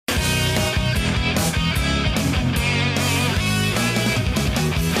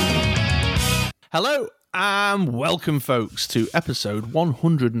Hello and welcome, folks, to episode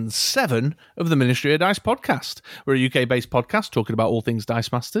 107 of the Ministry of Dice podcast. We're a UK-based podcast talking about all things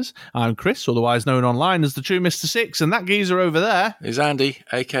Dice Masters. I'm Chris, otherwise known online as the True Mr. Six, and that geezer over there is Andy,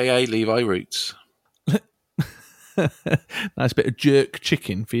 a.k.a. Levi Roots. Nice bit of jerk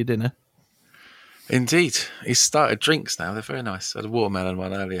chicken for your dinner. Indeed. He's started drinks now. They're very nice. I had a watermelon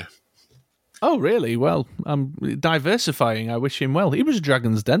one earlier. Oh, really? Well, I'm diversifying. I wish him well. He was a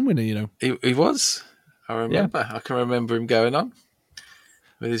Dragon's Den winner, you know. He was. I remember. Yeah. I can remember him going on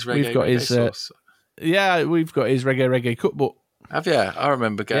with his reggae sauce. Yeah, we've got his reggae cookbook. Have you? I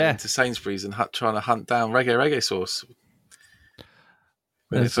remember going to Sainsbury's and trying to hunt down reggae sauce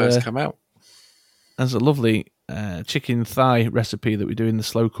when it first came out. There's a lovely chicken thigh recipe that we do in the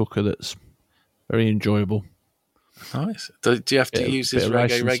slow cooker that's very enjoyable. Nice. Do you have to use this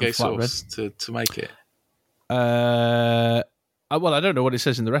reggae sauce to make it? Well, I don't know what it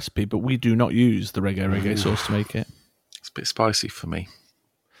says in the recipe, but we do not use the reggae sauce to make it. It's a bit spicy for me.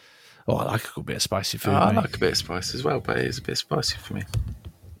 Oh, I like a good bit of spicy food. I like a bit of spice as well, but it is a bit spicy for me.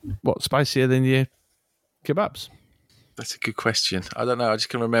 What, spicier than your kebabs? That's a good question. I don't know. I just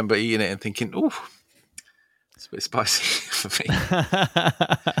can remember eating it and thinking, "Ooh, it's a bit spicy for me."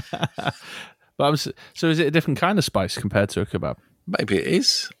 So is it a different kind of spice compared to a kebab? Maybe it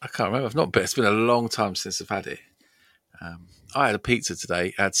is. I can't remember. I've not. But it's been a long time since I've had it. I had a pizza today.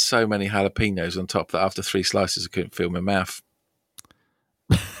 It had so many jalapenos on top that after 3 slices, I couldn't feel my mouth.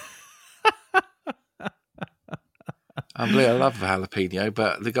 I love a jalapeno,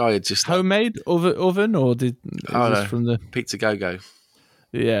 but the guy had just homemade oven or from the Pizza Go-Go?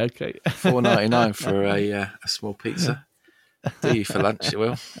 Yeah, okay. $4.99 for a small pizza. Do you for lunch? It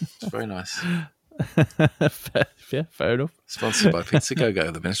will. It's very nice. Fair enough. Sponsored by Pizza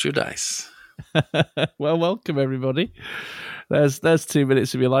Go-Go, the Ministry of Dice. Well, welcome everybody. There's 2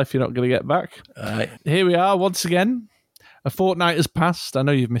 minutes of your life you're not going to get back. All right. Here we are once again. A fortnight has passed. I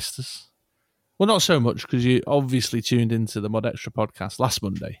know you've missed us. Well, not so much because you obviously tuned into the Mod Extra podcast last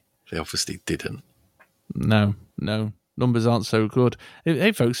Monday. They obviously didn't. No. Numbers aren't so good.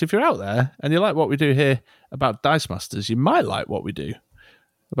 Hey, folks, if you're out there and you like what we do here about Dice Masters, you might like what we do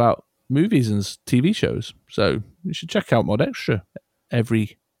about movies and TV shows. So you should check out Mod Extra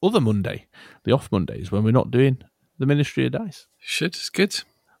every other Monday, the off Mondays, when we're not doing the Ministry of Dice. Should. It's good.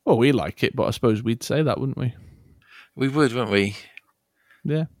 Well, we like it, but I suppose we'd say that, wouldn't we? We would, wouldn't we?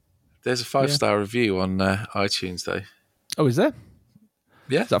 Yeah. There's a 5-star review on iTunes, though. Oh, is there?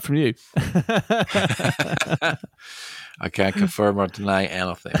 Yeah. Is that from you? I can't confirm or deny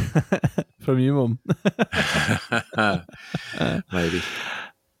anything. From your mum. Maybe.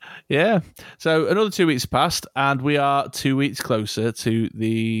 Yeah. So another 2 weeks passed, and we are 2 weeks closer to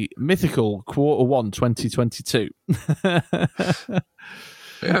the mythical Q1 2022. We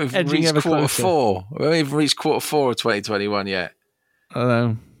haven't reached Q4. We haven't even reached Q4 of 2021 yet.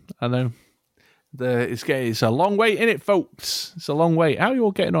 I know. It's a long wait, isn't it, folks? It's a long wait. How are you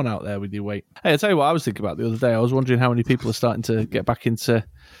all getting on out there with your weight? Hey, I'll tell you what I was thinking about the other day. I was wondering how many people are starting to get back into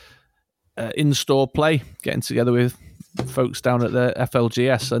in-store play, getting together with folks down at the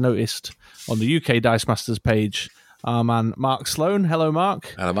FLGS. I noticed on the UK Dice Masters page, our man Mark Sloan. Hello,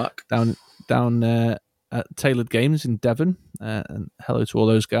 Mark. Hello, Mark. Down at Tailored Games in Devon. And hello to all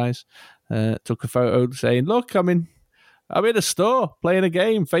those guys. Took a photo saying, "Look, I'm in a store playing a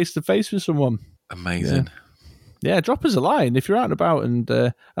game face to face with someone." Amazing. Yeah, drop us a line if you're out and about. And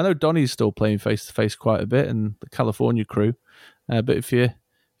I know Donnie's still playing face to face quite a bit, and the California crew. But if you're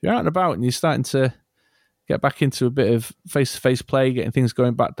out and about and you're starting to get back into a bit of face to face play, getting things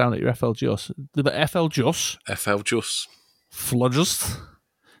going back down at your FLGS, Fludges,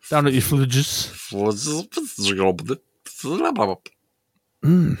 down at your Fludges.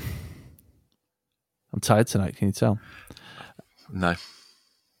 I'm tired tonight. Can you tell? No.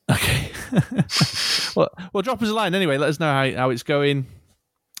 Okay. well, drop us a line anyway. Let us know how it's going.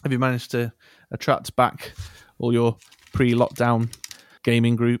 Have you managed to attract back all your pre-lockdown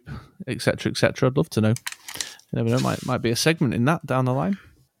gaming group, etc., etc.? I'd love to know. You never know. Might be a segment in that down the line.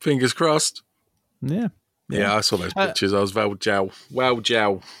 Fingers crossed. Yeah. Yeah, I saw those pictures. I was well gel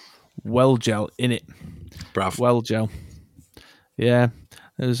in it. Bruv. Well gel. Yeah.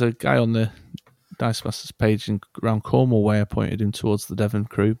 There's a guy on the Dice Masters page around Cornwall way. I pointed him towards the Devon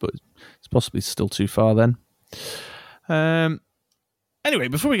crew, but it's possibly still too far then. Anyway,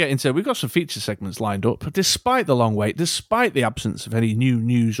 before we get into it, we've got some feature segments lined up. Despite the long wait, despite the absence of any new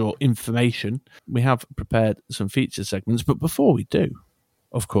news or information, we have prepared some feature segments. But before we do,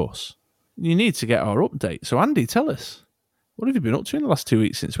 of course, you need to get our update. So, Andy, tell us, what have you been up to in the last 2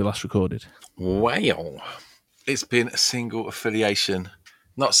 weeks since we last recorded? Well, it's been a single affiliation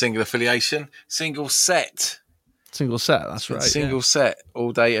Not single affiliation, single set. Single set, that's right. Single set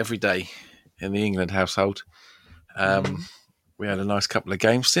all day, every day in the England household. We had a nice couple of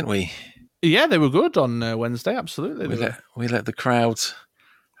games, didn't we? Yeah, they were good on Wednesday, absolutely. We let the crowd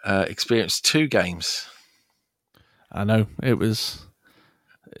experience 2 games. I know, it was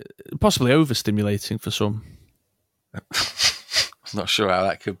possibly overstimulating for some. I'm not sure how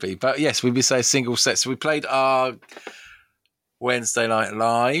that could be. But yes, we'd be saying single set. So we played our Wednesday night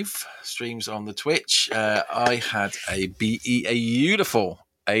live streams on the Twitch. I had a beautiful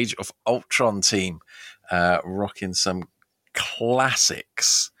Age of Ultron team rocking some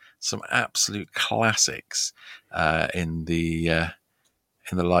classics, some absolute classics in the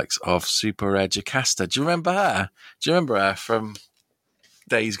likes of Super Educasta. Do you remember her? Do you remember her from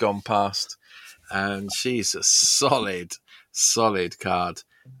days gone past? And she's a solid card.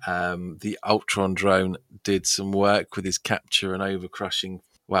 The Ultron drone did some work with his capture and overcrushing.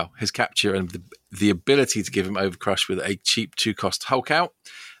 Well, his capture and the ability to give him overcrush with a cheap 2-cost Hulk out.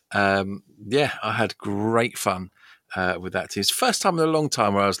 I had great fun with that team. It's the first time in a long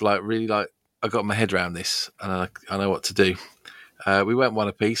time where I was I got my head around this and I know what to do. We went 1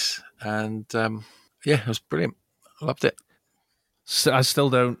 apiece and it was brilliant. I loved it. So I still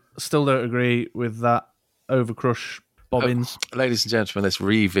don't agree with that overcrush bobbins. Ladies and gentlemen, let's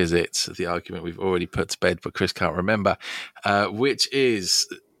revisit the argument we've already put to bed, but Chris can't remember, which is,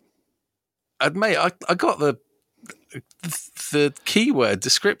 mate, I got the keyword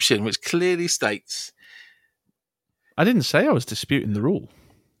description, which clearly states. I didn't say I was disputing the rule.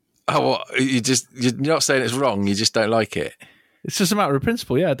 Oh, well, you're not saying it's wrong. You just don't like it. It's just a matter of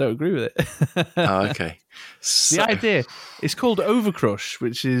principle. Yeah, I don't agree with it. Oh, okay. So, the idea, it's called overcrush,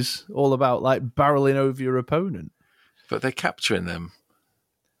 which is all about like barreling over your opponent. But they're capturing them.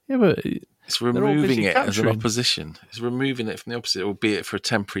 Yeah, but it's removing it as an opposition. It's removing it from the opposite, albeit for a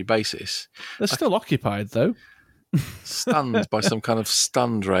temporary basis. They're still occupied, though. Stunned by some kind of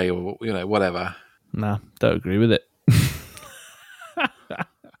stunned ray or whatever. Nah, don't agree with it.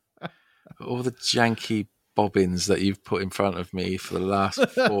 All the janky bobbins that you've put in front of me for the last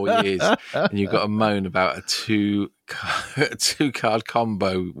 4 years, and you've got to moan about a 2-card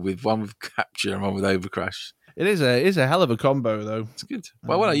combo with one with capture and one with overcrush. It is a hell of a combo, though. It's good.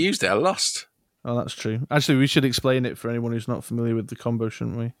 Well, when I used it, I lost. Oh, that's true. Actually, we should explain it for anyone who's not familiar with the combo,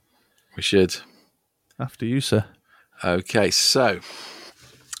 shouldn't we? We should. After you, sir. Okay, so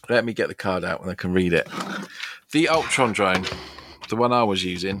let me get the card out when I can read it. The Ultron drone, the one I was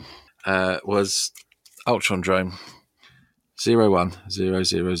using, was Ultron drone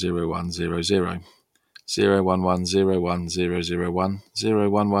 01000100 01101001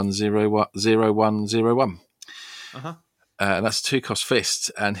 0110101. And that's 2-cost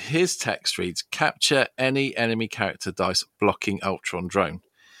fist. And his text reads: capture any enemy character dice blocking Ultron drone.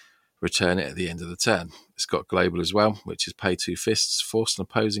 Return it at the end of the turn. It's got global as well, which is pay 2 fists. Force an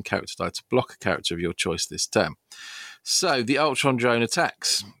opposing character die to block a character of your choice this turn. So the Ultron drone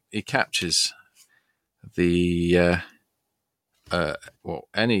attacks. He captures the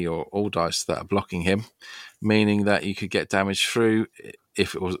any or all dice that are blocking him, meaning that you could get damage through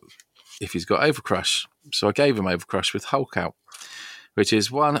if he's got overcrush. So I gave him overcrush with Hulk out, which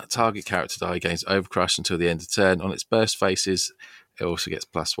is 1 target character die gains overcrush until the end of turn. On its burst faces, it also gets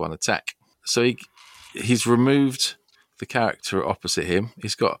 +1 attack. So he's removed the character opposite him.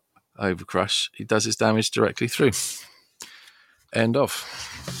 He's got overcrush. He does his damage directly through. End of.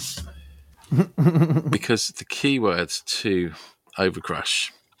 Because the keyword to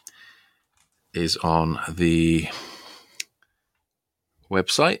overcrush is on the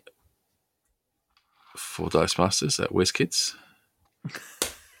website for Dice Masters at WizKids.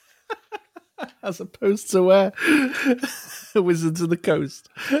 As opposed to where? Wizards of the Coast.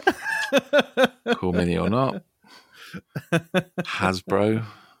 Cool Mini or not. Hasbro.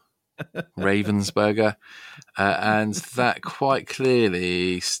 Ravensburger. And that quite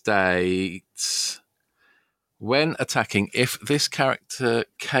clearly states, when attacking, if this character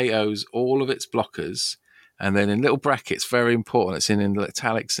KOs all of its blockers, and then in little brackets, very important, it's in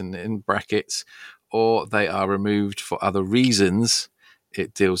italics and in brackets, or they are removed for other reasons,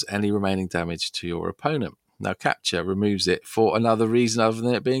 it deals any remaining damage to your opponent. Now, capture removes it for another reason other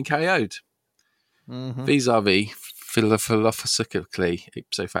than it being KO'd. Mm-hmm. Vis-a-vis, philosophically,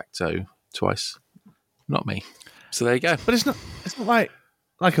 ipso facto, twice. Not me. So there you go. But it's not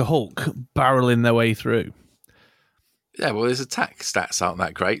like a Hulk barreling their way through. Yeah, well, his attack stats aren't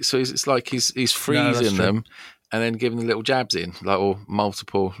that great, so it's like he's freezing them and then giving the little jabs in, like, or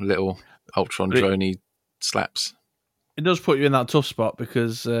multiple little Ultron droney slaps. It does put you in that tough spot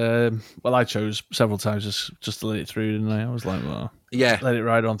because, I chose several times just to let it through, didn't I? I was like, well, Yeah. let it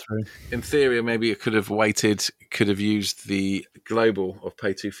ride on through. In theory, maybe it could have waited, could have used the global of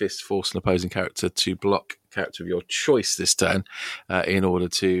pay 2 fists, force an opposing character to block character of your choice this turn in order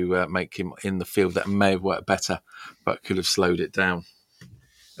to make him in the field. That may have worked better, but could have slowed it down.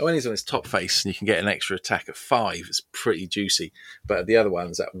 When he's on his top face and you can get an extra attack at 5, it's pretty juicy. But the other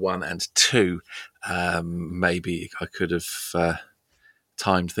ones at 1 and 2, maybe I could have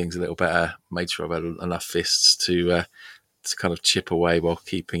timed things a little better, made sure I've had enough fists to kind of chip away while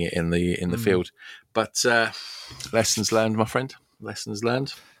keeping it in the field. But lessons learned, my friend. Lessons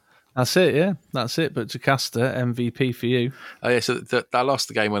learned. That's it, yeah. That's it. But Jocasta, MVP for you. Oh, yeah, so I lost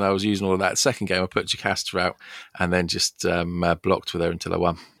the game when I was using all of that. Second game, I put Jocasta out and then just blocked with her until I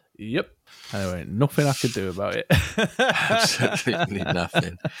won. Yep. Anyway, nothing I could do about it. Absolutely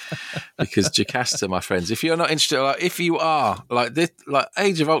nothing. Because Jocasta, my friends, if you're not interested, if you are,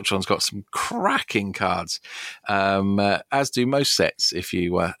 Age of Ultron's got some cracking cards, as do most sets, if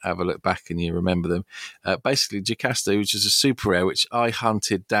you have a look back and you remember them. Basically, Jocasta, which is a super rare, which I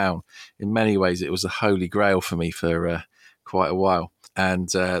hunted down. In many ways, it was a holy grail for me for quite a while. And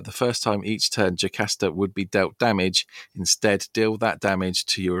the first time each turn, Jocasta would be dealt damage. Instead, deal that damage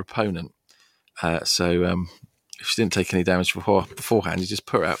to your opponent. So if she didn't take any damage beforehand, you just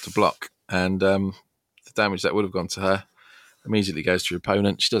put her out to block. And the damage that would have gone to her immediately goes to your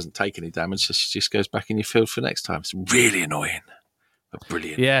opponent. She doesn't take any damage, so she just goes back in your field for next time. It's really annoying, but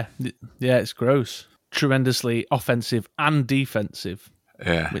brilliant. Yeah, it's gross. Tremendously offensive and defensive.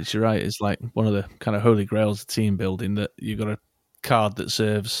 Yeah. Which you're right, is like one of the kind of holy grails of team building, that you've got a card that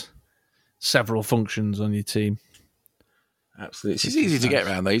serves several functions on your team. Absolutely. She's easy to get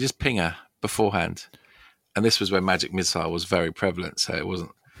around, though. You just ping her beforehand. And this was when Magic Missile was very prevalent, so it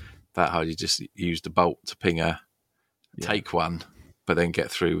wasn't that hard. You just used a bolt to ping her, take one, but then get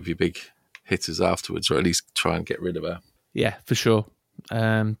through with your big hitters afterwards, or at least try and get rid of her. Yeah, for sure.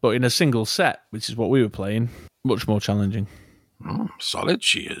 But in a single set, which is what we were playing, much more challenging. Solid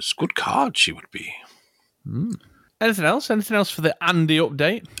she is. Good card she would be. Anything else? Anything else for the Andy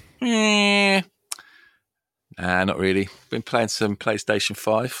update? Nah, not really. Been playing some PlayStation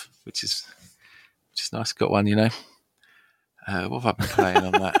 5, which is nice. Got one, What have I been playing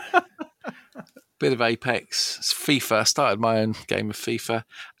on that? Bit of Apex. It's FIFA. I started my own game of FIFA.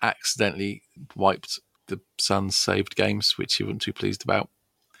 Accidentally wiped the son's saved games, which he wasn't too pleased about.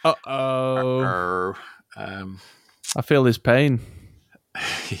 Uh-oh. I feel his pain.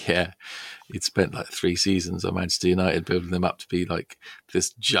 Yeah. He'd spent like 3 seasons on Manchester United building them up to be like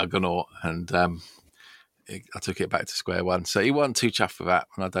this juggernaut, and I took it back to square one. So he wasn't too chuffed with that,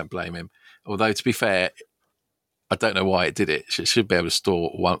 and I don't blame him. Although, to be fair, I don't know why it did it. It should be able to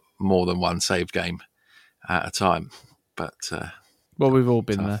store more than one saved game at a time. But we've all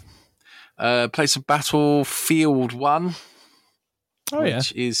been there. Play some Battlefield 1.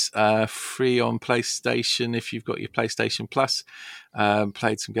 Which is free on PlayStation if you've got your PlayStation Plus.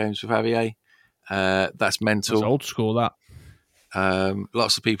 Played some games with Javier. That's mental. It's old school, that.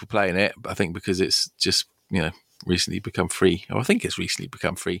 Lots of people playing it, but I think because it's just, recently become free. I think it's recently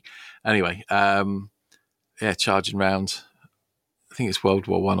become free. Anyway, charging round. I think it's World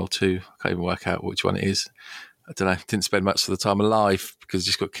War 1 or 2. I can't even work out which one it is. I don't know. Didn't spend much of the time alive because I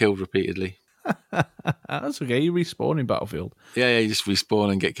just got killed repeatedly. That's okay. You respawn in Battlefield. Yeah, you just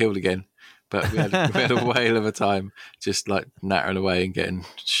respawn and get killed again. But we had a whale of a time just like nattering away and getting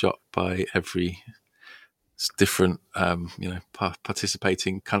shot by every different,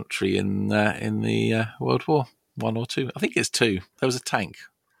 participating country in the World War 1 or 2. I think it's 2. There was a tank.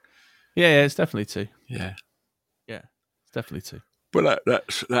 Yeah, it's definitely 2. Yeah, it's definitely 2. But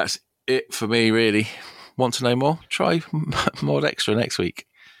that's it for me, really. Want to know more? Try Mod Extra next week.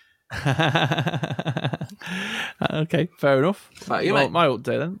 Okay, fair enough. My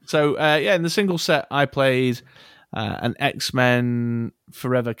update then. So, in the single set, I played an X-Men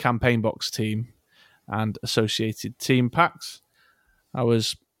Forever campaign box team and associated team packs. I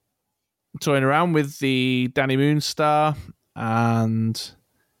was toying around with the Danny Moonstar and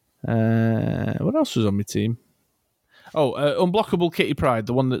what else was on my team? Unblockable Kitty Pryde,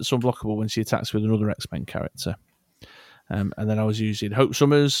 the one that's unblockable when she attacks with another X-Men character. And then I was using Hope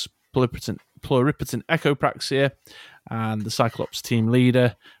Summers, Pluripotent Echopraxia, and the Cyclops team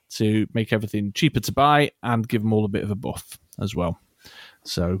leader to make everything cheaper to buy and give them all a bit of a buff as well.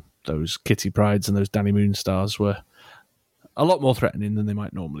 So those Kitty Prydes and those Danny Moonstars were a lot more threatening than they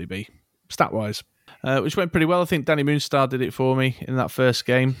might normally be, stat-wise. Which went pretty well. I think Danny Moonstar did it for me in that first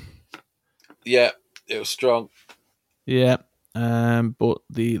game. Yeah, it was strong. Yeah, but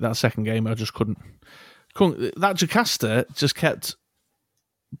that second game I just couldn't That Jocasta just kept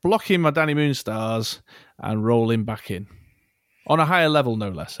blocking my Danny Moonstars and rolling back in. On a higher level, no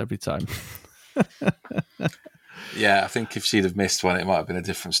less, every time. Yeah, I think if she'd have missed one, it might have been a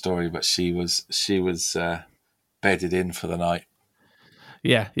different story. But she was bedded in for the night.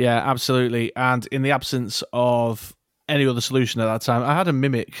 Yeah, absolutely. And in the absence of any other solution at that time, I had a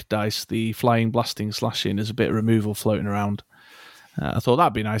Mimic dice, the flying, blasting, slashing, as a bit of removal floating around. I thought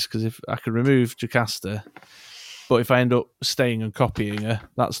that'd be nice because if I could remove Jocasta, but if I end up staying and copying her,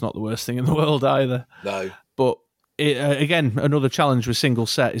 that's not the worst thing in the world either. No. But again, another challenge with single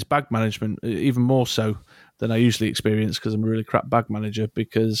set is bag management, even more so than I usually experience because I'm a really crap bag manager,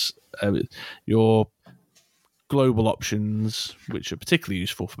 because your global options, which are particularly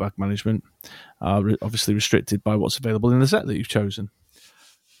useful for bag management, are obviously restricted by what's available in the set that you've chosen.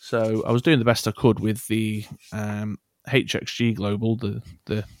 So I was doing the best I could with the HXG Global,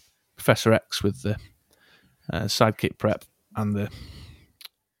 the Professor X with the Sidekick Prep and the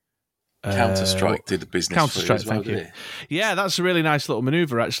Counter-Strike did the business Counter-Strike, for you as well, thank you. did it? Yeah, that's a really nice little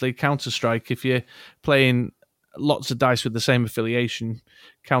maneuver, actually. Counter-Strike, if you're playing lots of dice with the same affiliation,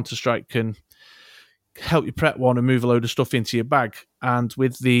 Counter-Strike can help you prep one and move a load of stuff into your bag. And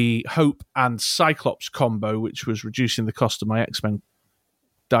with the Hope and Cyclops combo, which was reducing the cost of my X-Men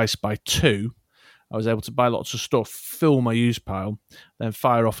dice by 2, I was able to buy lots of stuff, fill my use pile, then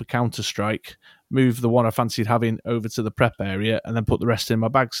fire off a Counter-Strike, move the one I fancied having over to the prep area, and then put the rest in my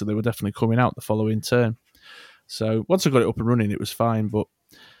bag, so they were definitely coming out the following turn. So once I got it up and running, it was fine, but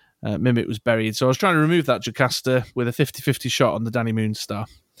Mimic was buried. So I was trying to remove that Jocasta with a 50-50 shot on the Danny Moonstar.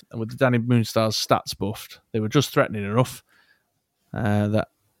 And with the Danny Moonstar's stats buffed, they were just threatening enough that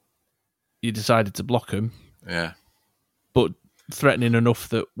you decided to block them. Yeah. But threatening enough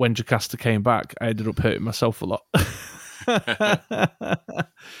that when Jocasta came back, I ended up hurting myself a lot.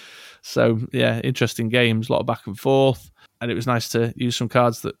 So, yeah, interesting games, a lot of back and forth. And it was nice to use some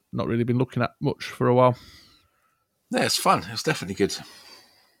cards that not really been looking at much for a while. Yeah, it's fun. It's definitely good.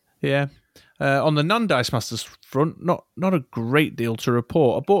 Yeah. On the non-Dice Masters front, not a great deal to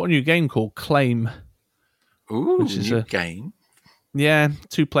report. I bought a new game called Claim. Ooh, which is a game. Yeah,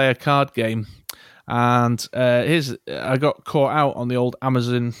 2-player card game. And I got caught out on the old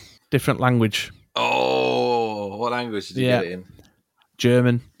Amazon different language. Oh, what language did you get it in?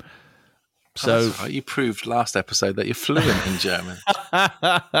 German. So that's right. You proved last episode that you're fluent in German.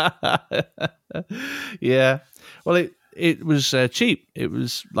 Yeah. Well, it was cheap. It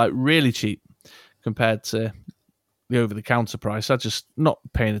was like really cheap compared to the over-the-counter price. I just not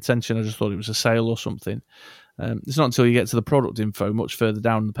paying attention. I just thought it was a sale or something. It's not until you get to the product info much further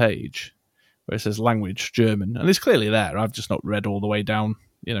down the page where it says language German, and it's clearly there. I've just not read all the way down.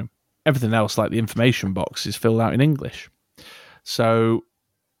 You know, everything else, like the information box, is filled out in English. So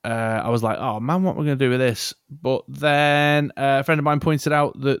I was like, oh man, what am I going to do with this? But then a friend of mine pointed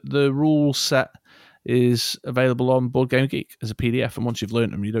out that the rule set is available on Board Game Geek as a PDF, and once you've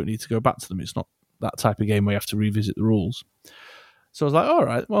learned them, you don't need to go back to them. It's not that type of game where you have to revisit the rules. So I was like, all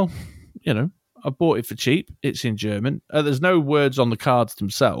right, well, you know, I bought it for cheap. It's in German. There's no words on the cards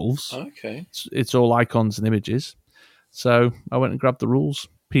themselves. Okay. It's all icons and images. So I went and grabbed the rules,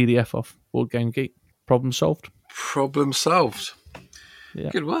 PDF off Board Game Geek. Problem solved. Problem solved.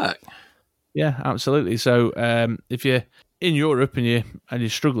 Yeah. Good work. Yeah, absolutely. So if you're in Europe and you're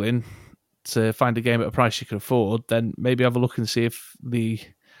struggling to find a game at a price you can afford, then maybe have a look and see if the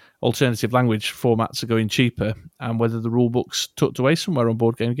alternative language formats are going cheaper and whether the rule book's tucked away somewhere on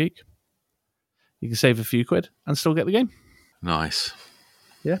Board Game Geek. You can save a few quid and still get the game. Nice.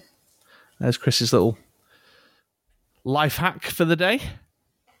 Yeah. There's Chris's little life hack for the day.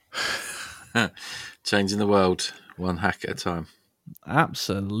 Changing the world one hack at a time.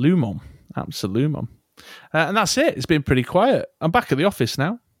 Absolument. And that's it. It's been pretty quiet. I'm back at the office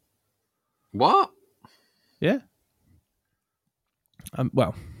now. What? Yeah.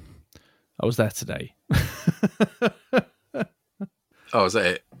 Well, I was there today. Oh, is that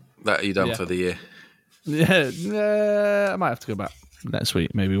it? That are you done for the year? Yeah, I might have to go back next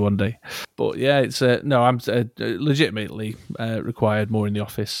week, maybe one day. But yeah, it's no, I'm legitimately required more in the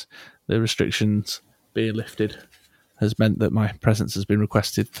office. The restrictions being lifted has meant that my presence has been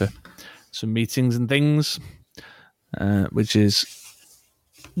requested for some meetings and things, which is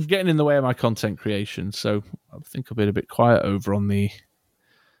getting in the way of my content creation. So I think I've been a bit quiet over on the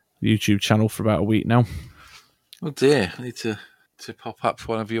YouTube channel for about a week now. Oh dear, I need to pop up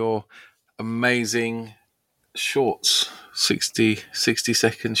one of your amazing shorts,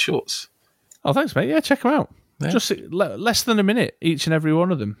 60-second shorts. Oh, thanks, mate. Yeah, check them out. Yeah. Just less than a minute, each and every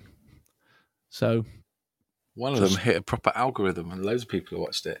one of them. So one of them hit a proper algorithm and loads of people have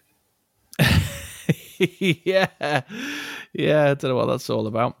watched it. yeah. I don't know what that's all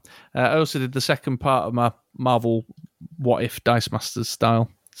about. I also did the second part of my Marvel What If Dice Masters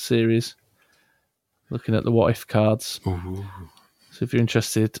style series, looking at the What If cards. Ooh. So if you're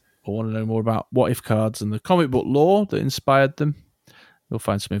interested or want to know more about What If cards and the comic book lore that inspired them, you'll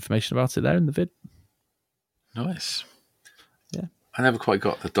find some information about it there in the vid. Nice. Yeah. I never quite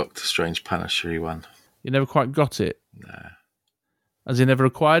got the Doctor Strange Punisher one. You never quite got it? Nah. As you never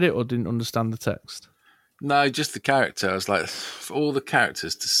acquired it or didn't understand the text? No, just the character. I was like, for all the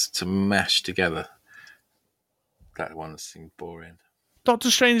characters to mash together, that one seemed boring. Doctor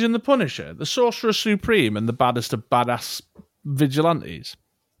Strange and the Punisher, the Sorcerer Supreme and the baddest of badass vigilantes.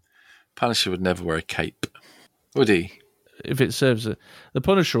 Punisher would never wear a cape, would he? If it serves it. The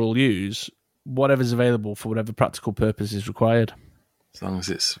Punisher will use whatever's available for whatever practical purpose is required. As long as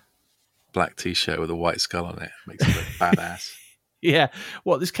it's black t-shirt with a white skull on it, makes it look badass. Yeah.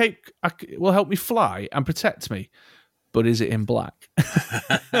 What, this cape will help me fly and protect me, but is it in black? Then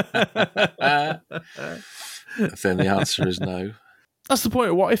the answer is no. That's the point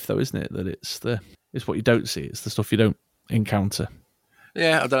of What If, though, isn't it? That it's what you don't see. It's the stuff you don't encounter.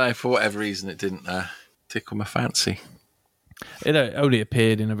 Yeah, I don't know. For whatever reason, it didn't tickle my fancy. It only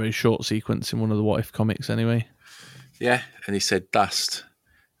appeared in a very short sequence in one of the What If comics, anyway. Yeah, and he said dust,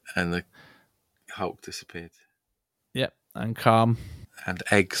 and the Hulk disappeared. Yep, and calm. And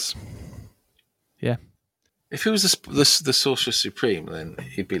eggs. Yeah. If he was the Sorcerer Supreme, then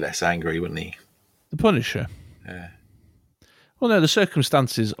he'd be less angry, wouldn't he? The Punisher. Yeah. Well, no, the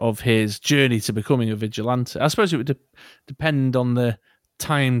circumstances of his journey to becoming a vigilante. I suppose it would depend on the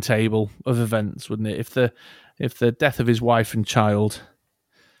timetable of events, wouldn't it? If the death of his wife and child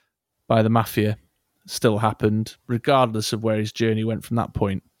by the mafia still happened, regardless of where his journey went from that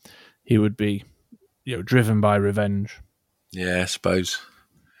point, he would be, driven by revenge. Yeah, I suppose.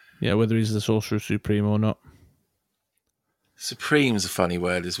 Yeah, whether he's the Sorcerer Supreme or not. Supreme's a funny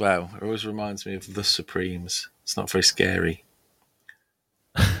word as well. It always reminds me of the Supremes. It's not very scary.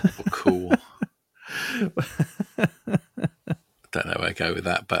 Or cool. Don't know where I go with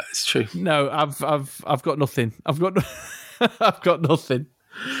that, but it's true. No, I've got nothing. I've got nothing.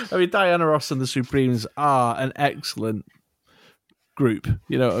 I mean, Diana Ross and the Supremes are an excellent group.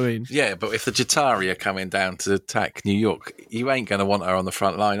 You know what I mean? Yeah, but if the Jatari are coming down to attack New York, you ain't going to want her on the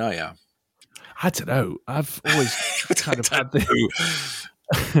front line, are you? I don't know. I've always kind of had this.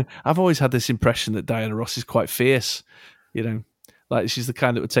 I've always had this impression that Diana Ross is quite fierce. Like she's the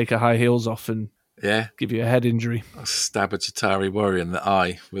kind that would take her high heels off and give you a head injury. I'll stab a Jatari warrior in the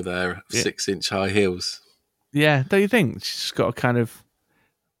eye with her 6-inch high heels. Yeah, don't you think? She's got a kind of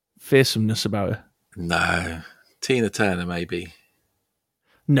fearsomeness about her. No. Tina Turner, maybe.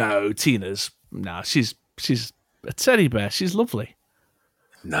 No, Tina's... No, she's a teddy bear. She's lovely.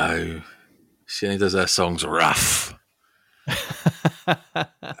 No. She only does her songs rough.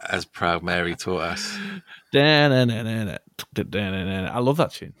 As Proud Mary taught us. I love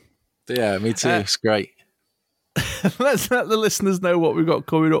that tune. Yeah, me too. It's great. Let's let the listeners know what we've got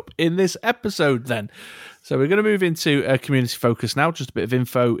coming up in this episode then. So we're going to move into a community focus now. Just a bit of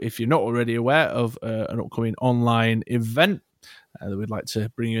info if you're not already aware of an upcoming online event that we'd like to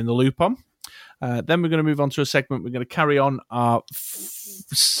bring you in the loop on. Then we're going to move on to a segment. We're going to carry on our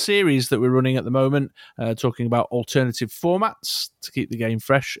series that we're running at the moment, talking about alternative formats to keep the game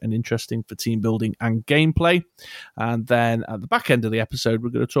fresh and interesting for team building and gameplay. And then at the back end of the episode, we're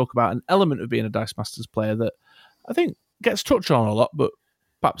going to talk about an element of being a Dice Masters player that I think gets touched on a lot, but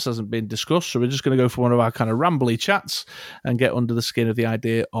perhaps hasn't been discussed. So we're just going to go for one of our kind of rambly chats and get under the skin of the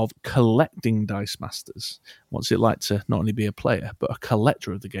idea of collecting Dice Masters. What's it like to not only be a player, but a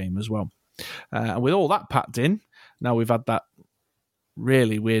collector of the game as well? And with all that packed in, now we've had that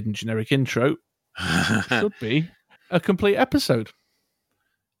really weird and generic intro, should be a complete episode.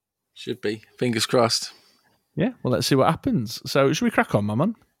 Should be. Fingers crossed. Yeah, well, let's see what happens. So, should we crack on, my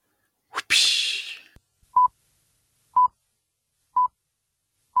man? Whoopsh.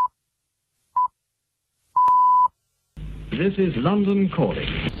 This is London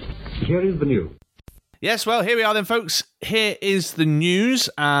calling. Here is the news. Yes, well, here we are then, folks. Here is the news,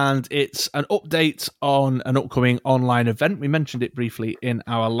 and it's an update on an upcoming online event. We mentioned it briefly in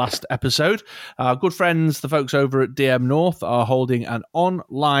our last episode. Our good friends, the folks over at DM North, are holding an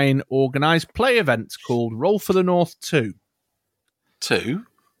online organised play event called Roll for the North 2. 2?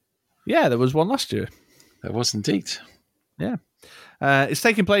 Yeah, there was one last year. There was indeed. Yeah. It's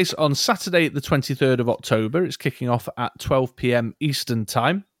taking place on Saturday, the 23rd of October. It's kicking off at 12 p.m. Eastern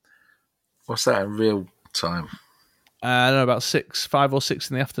Time. What's that in real time? I don't know, about 5 or 6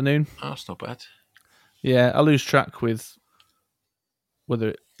 in the afternoon. Oh, that's not bad. Yeah, I lose track with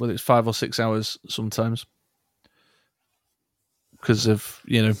whether whether it's 5 or 6 hours sometimes because of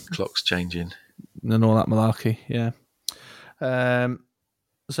Clock's changing. and all that malarkey. Yeah.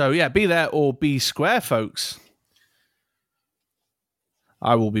 So yeah, be there or be square, folks.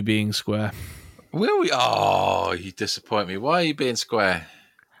 I will be being square. Will we? Oh, you disappoint me. Why are you being square?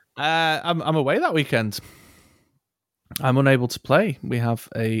 I'm away that weekend. I'm unable to play. We have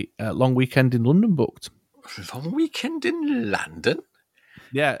a long weekend in London booked. Long weekend in London?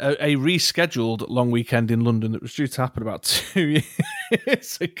 Yeah, a rescheduled long weekend in London that was due to happen about 2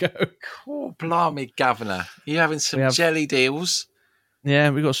 years ago. Cool, blimey, governor. You having some jelly deals?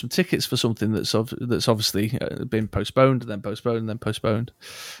 Yeah, we got some tickets for something that's obviously been postponed and then postponed and then postponed,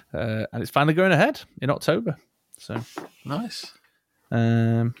 and it's finally going ahead in October. So nice.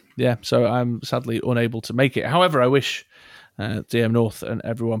 Yeah, so I'm sadly unable to make it. However, I wish DM North and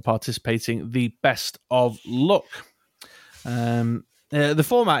everyone participating the best of luck. The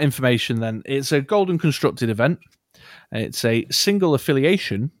format information then, it's a Golden Constructed event. It's a single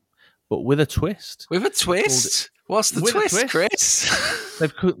affiliation, but with a twist. With a twist? What's the twist, Chris?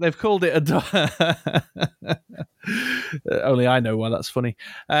 They've called it a... Only I know why that's funny.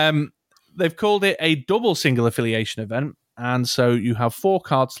 They've called it a double single affiliation event. And so you have 4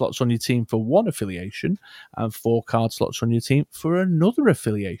 card slots on your team for one affiliation and 4 card slots on your team for another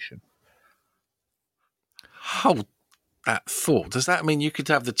affiliation. Hold that thought. Does that mean you could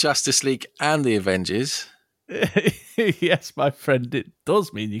have the Justice League and the Avengers? Yes, my friend, it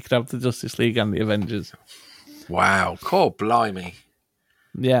does mean you could have the Justice League and the Avengers. Wow, cool, blimey.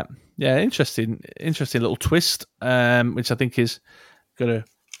 Yeah, interesting little twist, which I think is going to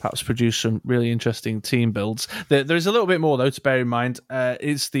perhaps produce some really interesting team builds. There's a little bit more, though, to bear in mind.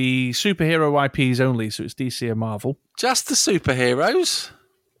 It's the superhero IPs only, so it's DC and Marvel. Just the superheroes?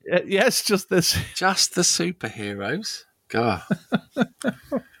 Yes, just this. Just the superheroes? God.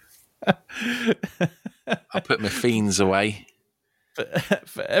 I'll put my fiends away.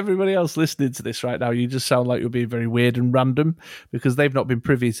 For everybody else listening to this right now, you just sound like you're being very weird and random because they've not been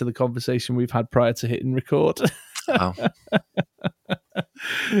privy to the conversation we've had prior to hitting record. Oh.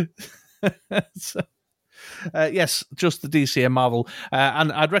 So, yes, just the DC and Marvel.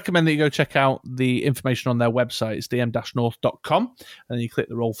 And I'd recommend that you go check out the information on their website. It's dm-north.com. And you click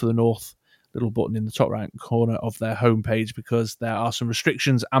the Roll for the North little button in the top right corner of their homepage because there are some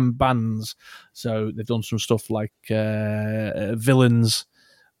restrictions and bans. So they've done some stuff like villains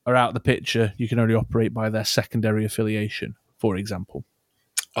are out of the picture. You can only operate by their secondary affiliation, for example.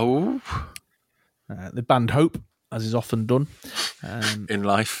 Oh. They banned Hope, as is often done. In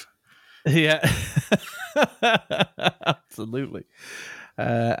life. Yeah. Absolutely.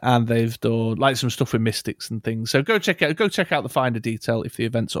 And they've done like some stuff with Mystics and things. So go check out the Finder detail if the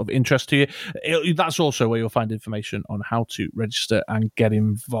event's of interest to you. That's also where you'll find information on how to register and get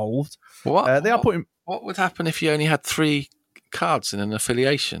involved. What would happen if you only had 3 cards in an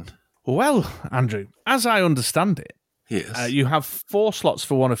affiliation? Well, Andrew, as I understand it, yes. You have 4 slots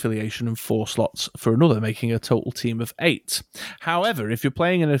for one affiliation and 4 slots for another, making a total team of 8. However, if you're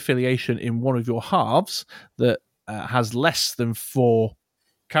playing an affiliation in one of your halves that has less than 4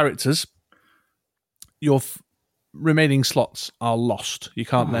 characters, your remaining slots are lost. You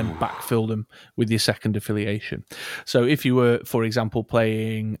can't then backfill them with your second affiliation. So if you were, for example,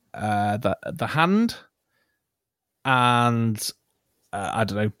 playing the Hand and, I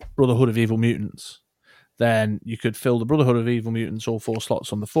don't know, Brotherhood of Evil Mutants, then you could fill the Brotherhood of Evil Mutants all 4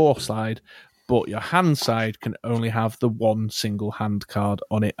 slots on the 4 side, but your hand side can only have the 1 single hand card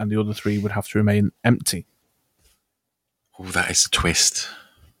on it, and the other 3 would have to remain empty. Oh, that is a twist.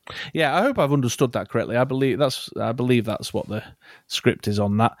 Yeah, I hope I've understood that correctly. I believe that's what the script is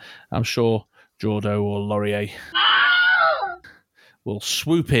on that. I'm sure Jordo or Laurier will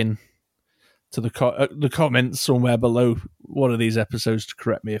swoop in to the comments somewhere below one of these episodes to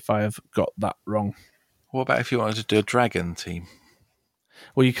correct me if I have got that wrong. What about if you wanted to do a dragon team?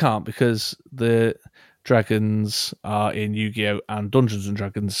 Well, you can't because the dragons are in Yu-Gi-Oh! And Dungeons &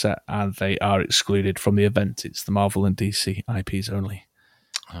 Dragons set, and they are excluded from the event. It's the Marvel and DC IPs only.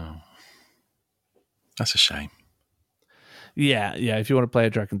 Oh. That's a shame. Yeah. If you want to play a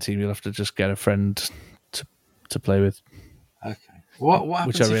dragon team, you'll have to just get a friend to play with. Okay. What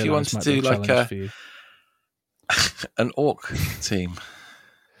happens if you want to do like an orc team?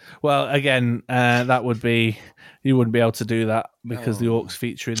 Well, again, that would be... You wouldn't be able to do that because the orcs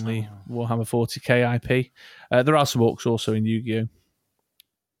feature in the Warhammer 40k IP. There are some orcs also in Yu-Gi-Oh!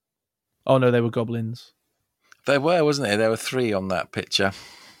 Oh, no, they were goblins. They were, wasn't there? There were 3 on that picture.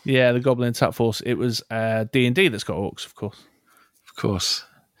 Yeah, the Goblin Attack Force. It was D&D that's got orcs, of course. Of course.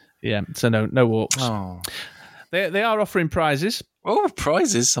 Yeah, so no orcs. Oh. They are offering prizes. Oh,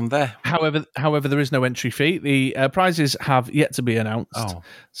 prizes! I'm there. However, there is no entry fee. The prizes have yet to be announced. Oh,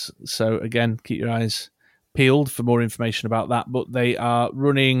 So again, keep your eyes peeled for more information about that. But they are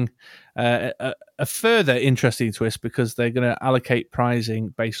running a further interesting twist because they're going to allocate prizing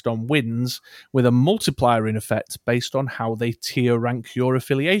based on wins with a multiplier in effect based on how they tier rank your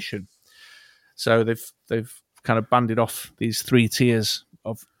affiliation. So they've kind of banded off these 3 tiers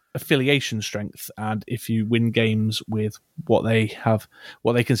of affiliation strength, and if you win games with what they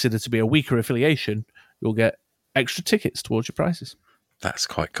consider to be a weaker affiliation, you'll get extra tickets towards your prizes. that's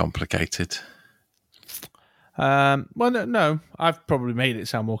quite complicated. Well, no, I've probably made it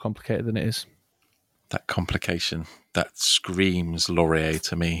sound more complicated than it is. That complication, that screams Laurier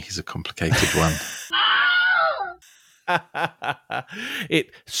to me. He's a complicated one.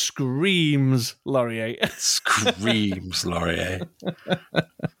 It screams Laurier. Screams Laurier.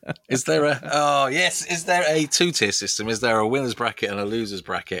 Is there a 2-tier system? Is there a winner's bracket and a loser's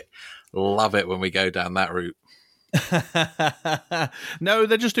bracket? Love it when we go down that route. No,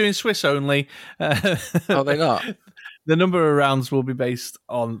 they're just doing Swiss only. Are they not? The number of rounds will be based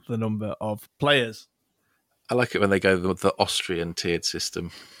on the number of players. I like it when they go with the Austrian tiered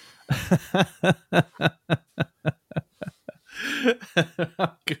system. I'm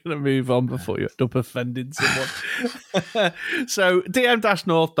going to move on before you end up offending someone. So,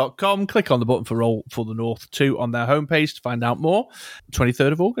 dm-north.com, click on the button for Roll for the North 2 on their homepage to find out more.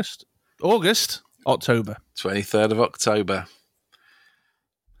 23rd of August. October. 23rd of October.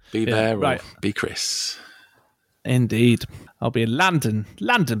 Be there or right. be Chris. Indeed. I'll be in London,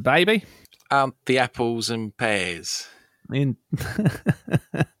 baby. And the apples and pears. Right,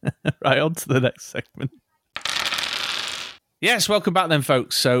 on to the next segment. Yes, welcome back then,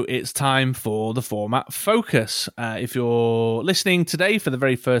 folks. So it's time for the format focus. If you're listening today for the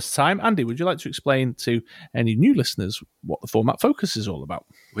very first time, Andy, would you like to explain to any new listeners what the format focus is all about?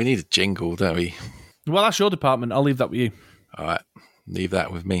 We need a jingle, don't we? Well, that's your department. I'll leave that with you. All right, leave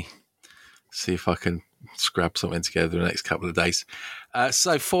that with me. See if I can scrap something together in the next couple of days.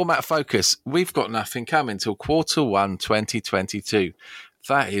 So format focus. We've got nothing coming till Q1 2022.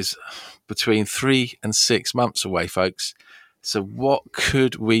 That is between 3 and 6 months away, folks. So what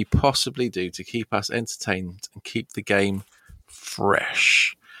could we possibly do to keep us entertained and keep the game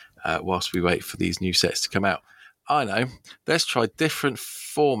fresh whilst we wait for these new sets to come out? I know. Let's try different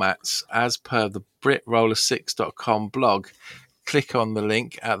formats as per the BritRoller6.com blog. Click on the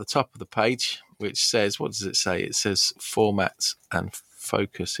link at the top of the page, which says, what does it say? It says format and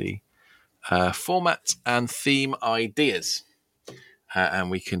focusy. Format and theme ideas.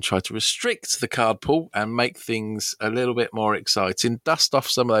 And we can try to restrict the card pool and make things a little bit more exciting. Dust off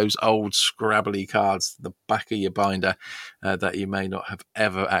some of those old scrabbly cards at the back of your binder that you may not have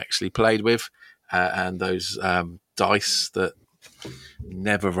ever actually played with. And those dice that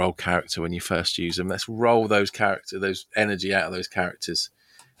never roll character when you first use them. Let's roll those energy out of those characters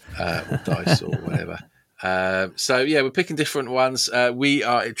or dice or whatever. We're picking different ones. We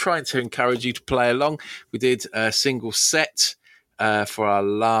are trying to encourage you to play along. We did a single set for our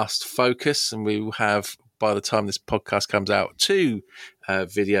last focus, and we will have, by the time this podcast comes out, 2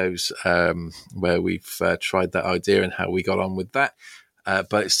 videos where we've tried that idea and how we got on with that.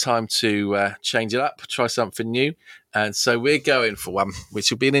 But it's time to change it up, try something new. And so we're going for one, which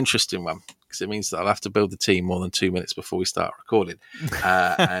will be an interesting one, because it means that I'll have to build the team more than 2 minutes before we start recording.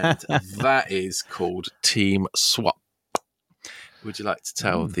 And that is called Team Swap. Would you like to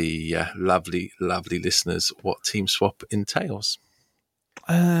tell the lovely, lovely listeners what Team Swap entails?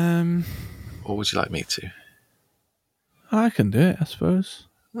 Or would you like me to? I can do it, I suppose.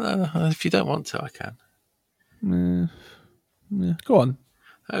 If you don't want to, I can. Yeah, go on.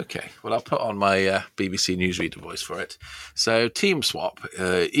 Okay, well, I'll put on my BBC Newsreader voice for it. So, Team Swap,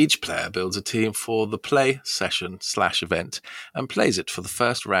 each player builds a team for the play session/event and plays it for the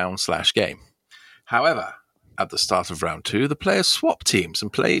first round/game. However, at the start of round 2, the players swap teams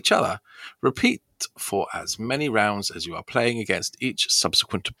and play each other. Repeat for as many rounds as you are playing against each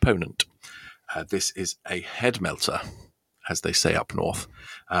subsequent opponent. This is a head melter, as they say up north,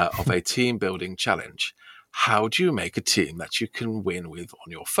 of a team building challenge. How do you make a team that you can win with on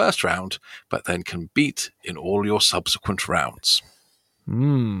your first round, but then can beat in all your subsequent rounds?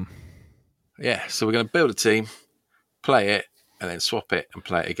 Yeah, so we're going to build a team, play it, and then swap it and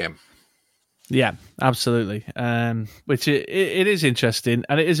play it again. Yeah, absolutely. Which it is interesting,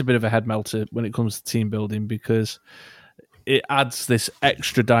 and it is a bit of a head melter when it comes to team building, because it adds this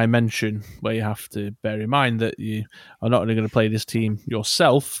extra dimension where you have to bear in mind that you are not only going to play this team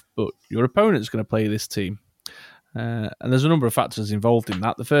yourself, but your opponent's going to play this team. And there's a number of factors involved in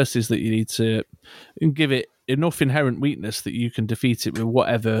that. The first is that you need to give it enough inherent weakness that you can defeat it with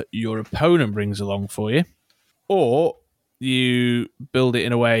whatever your opponent brings along for you, or you build it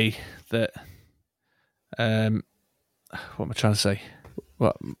in a way that, what am I trying to say?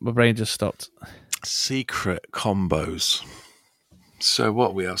 What, my brain just stopped. Secret combos. So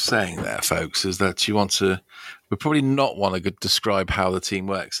what we are saying there, folks, is that we probably not want to describe how the team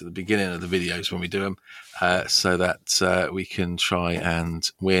works at the beginning of the videos when we do them, so that we can try and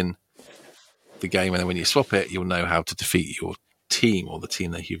win the game. And then when you swap it, you'll know how to defeat your team or the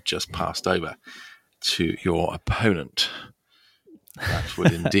team that you've just passed over to your opponent. That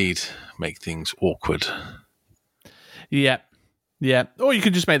would indeed make things awkward. Yeah. Or you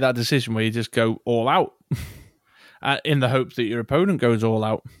could just make that decision where you just go all out in the hope that your opponent goes all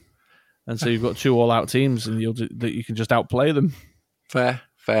out. And so you've got two all-out teams and that you can just outplay them. Fair.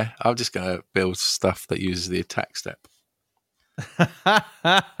 I'm just going to build stuff that uses the attack step.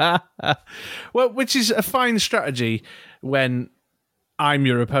 Well, which is a fine strategy when I'm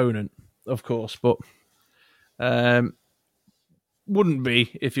your opponent, of course, but wouldn't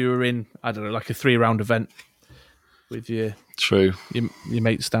be if you were in, I don't know, like a 3-round event with your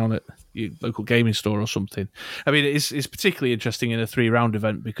mates down at your local gaming store or something. I mean, it's particularly interesting in a 3-round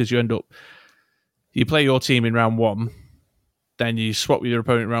event because you play your team in round 1, then you swap with your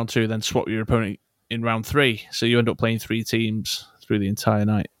opponent in round 2, then swap with your opponent in round 3. So you end up playing 3 teams through the entire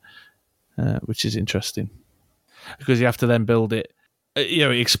night, which is interesting because you have to then build it. It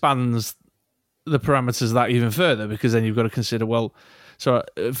expands the parameters of that even further because then you've got to consider, well, so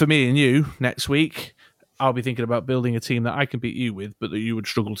for me and you next week, I'll be thinking about building a team that I can beat you with, but that you would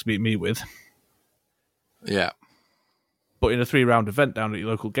struggle to beat me with. Yeah. But in a 3-round event down at your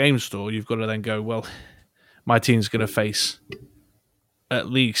local game store, you've got to then go, well, my team's going to face at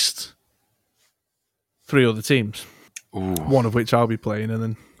least 3 other teams. Ooh. One of which I'll be playing, and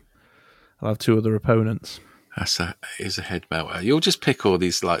then I'll have 2 other opponents. That is a head melter. You'll just pick all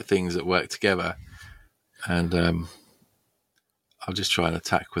these things that work together, and I'll just try and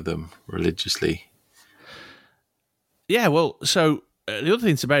attack with them religiously. Yeah, well, so the other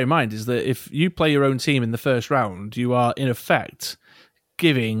thing to bear in mind is that if you play your own team in the first round, you are, in effect,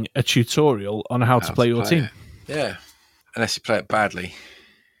 giving a tutorial on how to play your team. It. Yeah, unless you play it badly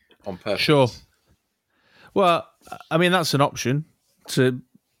on purpose. Sure. Well, I mean, that's an option, to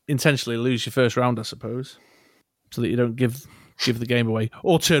intentionally lose your first round, I suppose, so that you don't give the game away,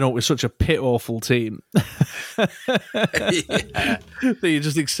 or turn up with such a pit-awful team that you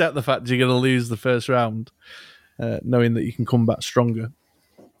just accept the fact you're going to lose the first round. Knowing that you can come back stronger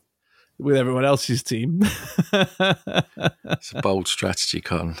with everyone else's team. It's a bold strategy,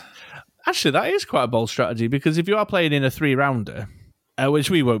 Con. Actually, that is quite a bold strategy because if you are playing in a 3-rounder, which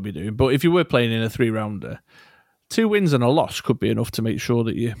we won't be doing, but if you were playing in a 3-rounder, 2 wins and a loss could be enough to make sure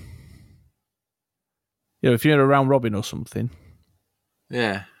that if you're in a round robin or something,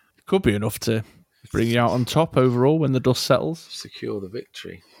 yeah, it could be enough to bring you out on top overall when the dust settles. Secure the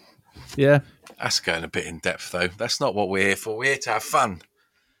victory. Yeah. That's going a bit in depth, though. That's not what we're here for. We're here to have fun.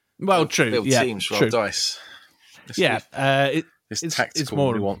 Well, true. Build teams, roll dice. It's tactical it's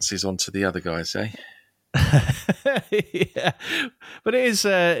more nuances onto the other guys, eh? Yeah, but it is.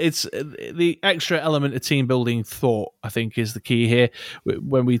 It's the extra element of team building thought, I think, is the key here.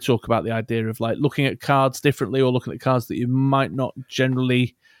 When we talk about the idea of looking at cards differently, or looking at cards that you might not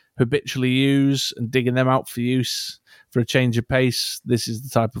generally habitually use, and digging them out for use for a change of pace, this is the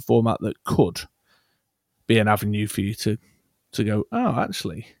type of format that could be an avenue for you to go, oh,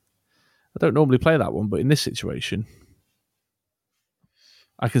 actually, I don't normally play that one, but in this situation,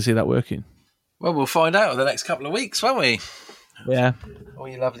 I can see that working. Well, we'll find out in the next couple of weeks, won't we? Yeah. All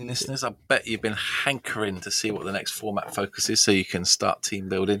you lovely listeners, I bet you've been hankering to see what the next format focuses so you can start team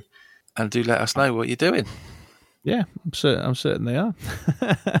building. And do let us know what you're doing. Yeah, I'm certain they are.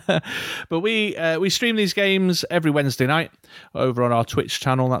 But we stream these games every Wednesday night over on our Twitch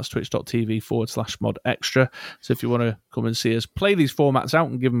channel. That's twitch.tv/mod extra. So if you want to come and see us play these formats out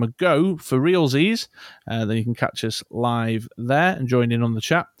and give them a go for realsies, then you can catch us live there and join in on the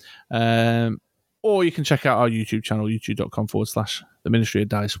chat. Or you can check out our YouTube channel, youtube.com/the Ministry of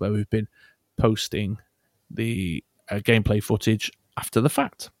Dice, where we've been posting the gameplay footage after the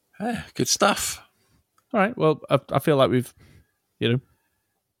fact. Yeah, good stuff. All right. Well, I feel like we're done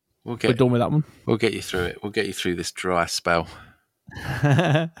with that one. We'll get you through it. We'll get you through this dry spell.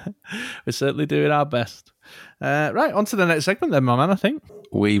 We're certainly doing our best. Right, on to the next segment then, my man, I think.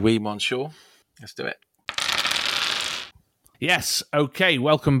 Oui, monsieur. Let's do it. Yes. Okay.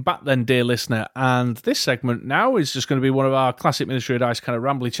 Welcome back then, dear listener. And this segment now is just going to be one of our classic Ministry of Dice kind of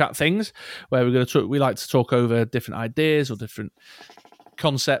rambly chat things, where we like to talk over different ideas or different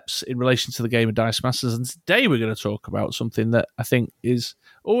concepts in relation to the game of Dice Masters. And today we're going to talk about something that I think is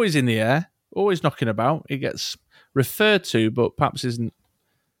always in the air, always knocking about. It gets referred to, but perhaps isn't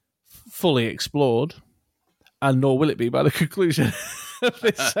fully explored, and nor will it be by the conclusion of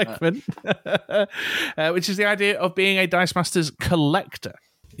this segment, which is the idea of being a Dice Masters collector.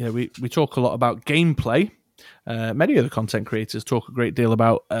 We talk a lot about gameplay. Many of the content creators talk a great deal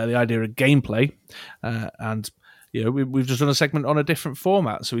about the idea of gameplay, and we've just done a segment on a different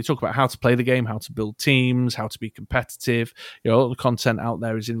format. So we talk about how to play the game, how to build teams, how to be competitive. All the content out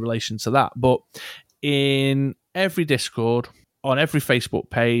there is in relation to that. But in every Discord, on every Facebook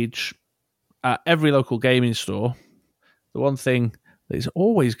page, at every local gaming store, the one thing that is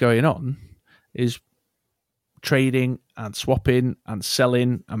always going on is trading and swapping and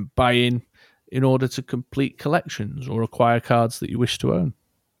selling and buying in order to complete collections or acquire cards that you wish to own.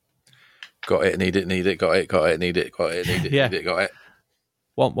 Got it, need it, got it, need it, got it, need it, Yeah. need it, got it.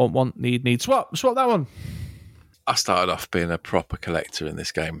 Want, need, swap that one. I started off being a proper collector in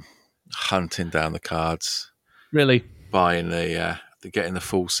this game, hunting down the cards, Really? buying getting the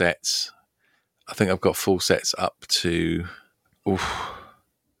full sets. I think I've got full sets up to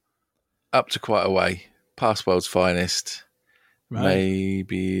quite a way, past World's Finest, Right.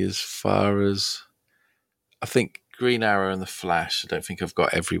 maybe as far as I think Green Arrow and the Flash. I don't think I've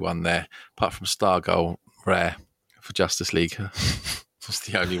got everyone there, apart from Stargirl Rare for Justice League. That's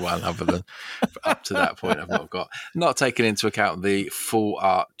the only one other than up to that point I've not taken into account the full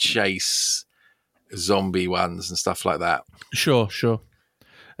art chase zombie ones and stuff like that. Sure.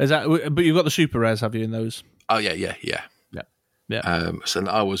 Is that? But you've got the super rares, have you, in those? Oh yeah. So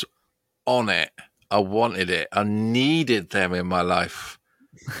I was on it. I wanted it. I needed them in my life.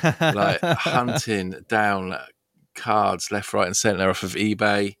 Like hunting down cards left, right, and centre off of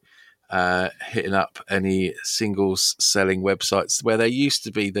eBay, hitting up any singles selling websites where there used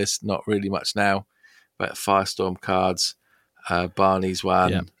to be. There's not really much now, but Firestorm cards, Barney's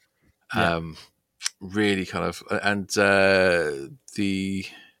one, really kind of, and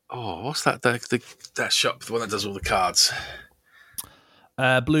what's that? That shop, the one that does all the cards.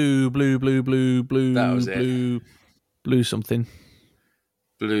 Blue. That was blue something.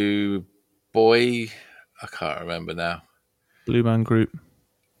 Blue Boy. I can't remember now. Blue Man Group.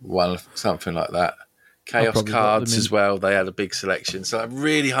 One, something like that. Chaos Cards as well. They had a big selection. So I'm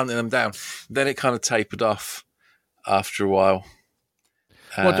really hunting them down. Then it kind of tapered off after a while.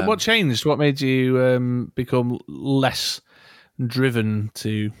 What changed? What made you become less driven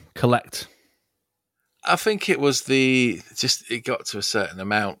to collect? I think it was it got to a certain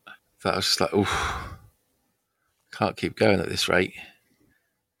amount that I was just like, can't keep going at this rate.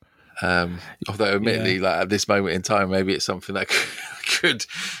 Although admittedly, like at this moment in time, maybe it's something that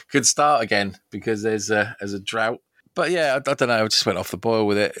could start again because there's a drought. But yeah, I don't know. I just went off the boil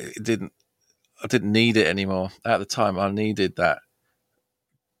with it. I didn't need it anymore. At the time, I needed that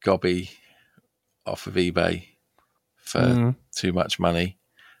gobby off of eBay for too much money.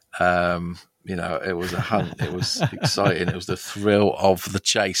 It was a hunt. It was exciting. It was the thrill of the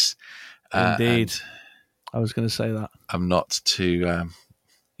chase. Indeed. I was going to say that. I'm not too,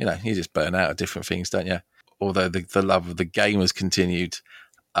 you just burn out of different things, don't you? Although the love of the game has continued,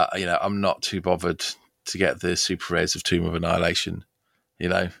 I'm not too bothered to get the super rares of Tomb of Annihilation,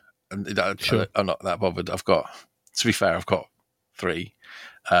 Sure. I'm not that bothered. To be fair, I've got 3.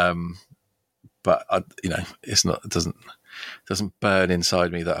 But it's not. It doesn't burn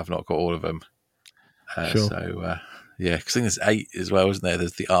inside me that I've not got all of them. Sure. So because I think there's 8 as well, isn't there?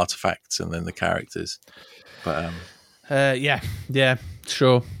 There's the artifacts and then the characters. But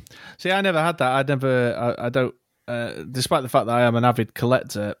sure. See, I never had that. I don't. Despite the fact that I am an avid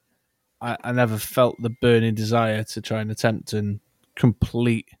collector, I never felt the burning desire to try and attempt and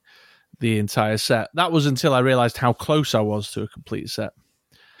complete the entire set. That was until I realised how close I was to a complete set.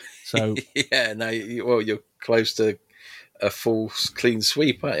 So you're close to a full clean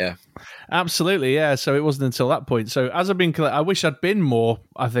sweep, aren't you? Absolutely, yeah. So it wasn't until that point. So as I've been, I wish I'd been more.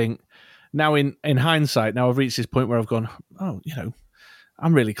 I think now in hindsight, now I've reached this point where I've gone,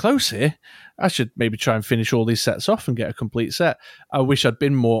 I'm really close here. I should maybe try and finish all these sets off and get a complete set. I wish I'd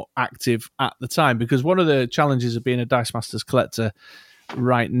been more active at the time, because one of the challenges of being a Dice Masters collector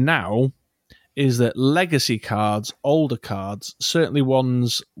right now is that legacy cards, older cards, certainly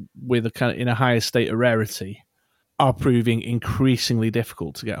ones with a kind of in a higher state of rarity, are proving increasingly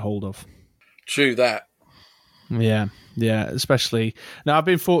difficult to get hold of. True that. Yeah, especially now. I've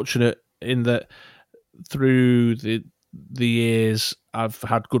been fortunate in that through the years I've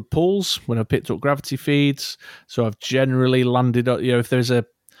had good pulls when I've picked up gravity feeds, so I've generally landed up, if there's a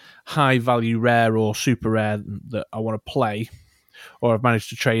high value rare or super rare that I want to play, or I've managed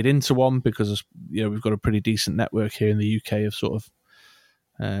to trade into one because we've got a pretty decent network here in the UK of sort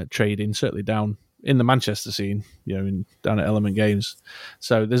of trading, certainly down in the Manchester scene, down at Element Games.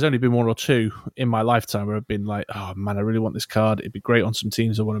 So there's only been one or two in my lifetime where I've been like, oh man, I really want this card. It'd be great on some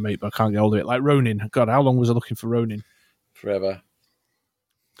teams I want to make, but I can't get hold of it. Like Ronin. God, how long was I looking for Ronin? Forever.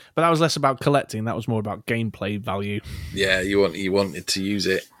 But that was less about collecting. That was more about gameplay value. Yeah, you wanted to use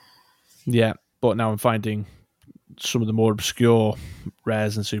it. Yeah, but now I'm finding some of the more obscure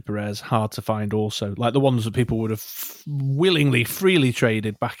rares and super rares hard to find also. Like the ones that people would have freely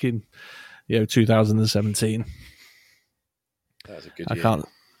traded back in 2017. That was a good year.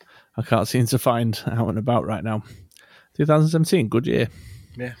 I can't seem to find out and about right now. 2017, good year.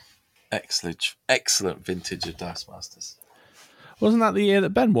 Yeah. Excellent vintage of Dice Masters. Wasn't that the year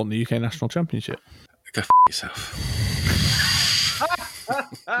that Ben won the UK National Championship? Go yourself.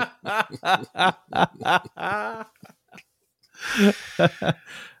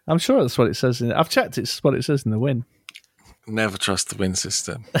 I'm sure that's what it says. I've checked. It's what it says in the win. Never trust the win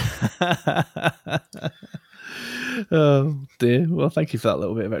system. Oh dear. Well, thank you for that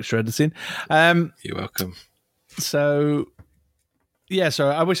little bit of extra editing. You're welcome. So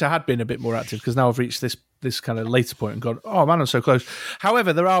I wish I had been a bit more active because now I've reached this kind of later point and gone, oh man, I'm so close.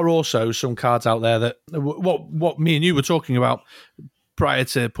 However, there are also some cards out there that what me and you were talking about prior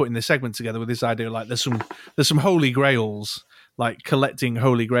to putting this segment together with this idea, like there's some holy grails, like collecting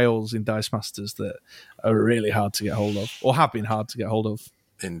holy grails in Dice Masters that are really hard to get hold of, or have been hard to get hold of.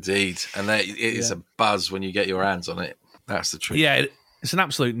 Indeed, and it is a buzz when you get your hands on it. That's the truth. Yeah, it's an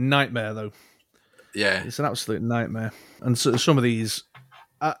absolute nightmare, though. Yeah, it's an absolute nightmare. And so some of these,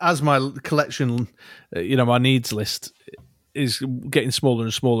 as my collection, my needs list is getting smaller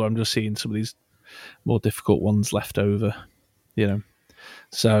and smaller, I'm just seeing some of these more difficult ones left over.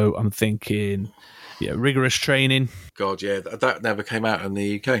 So I'm thinking, rigorous training. God, yeah, that never came out in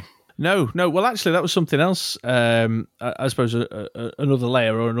the UK. No. Well, actually, that was something else. I suppose another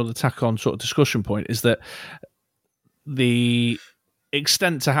layer or another tack on sort of discussion point is that the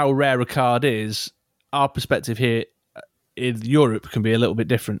extent to how rare a card is, our perspective here in Europe can be a little bit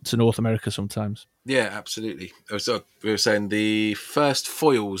different to North America sometimes. Yeah, absolutely. We were saying the first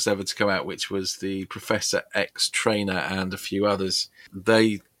foils ever to come out, which was the Professor X Trainer and a few others,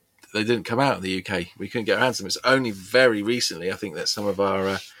 they didn't come out in the UK. We couldn't get our hands on them. It's only very recently, I think, that some of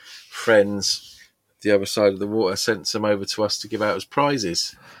our friends the other side of the water sent some over to us to give out as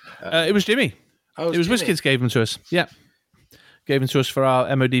prizes. It was Jimmy. It was WizKids gave them to us. Yeah. Gave them to us for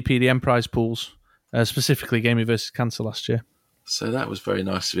our MOD PDM prize pools, specifically Gaming versus Cancer last year. So that was very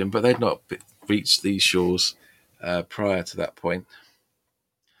nice of him, but they'd not reached these shores prior to that point.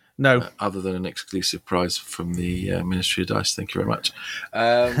 No. Other than an exclusive prize from the Ministry of Dice. Thank you very much.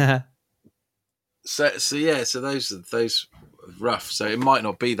 So those rough. So it might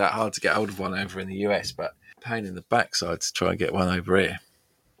not be that hard to get hold of one over in the US, but pain in the backside to try and get one over here.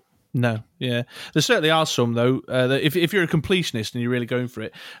 No, yeah. There certainly are some, though, that if you're a completionist and you're really going for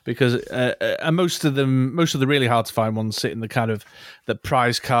it, because and most of the really hard to find ones sit in the kind of the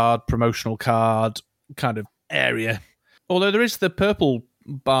prize card, promotional card kind of area. Although there is the purple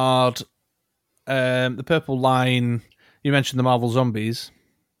bard, the purple line, you mentioned the Marvel Zombies.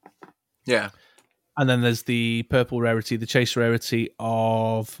 Yeah. And then there's the purple rarity, the chase rarity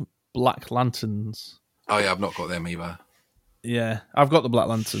of Black Lanterns. Oh, yeah, I've not got them either. Yeah, I've got the Black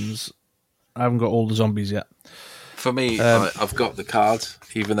Lanterns. I haven't got all the zombies yet. For me, I've got the card,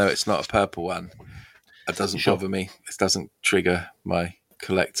 even though it's not a purple one. It doesn't bother me. It doesn't trigger my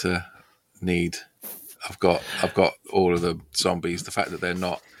collector need. I've got all of the zombies. The fact that they're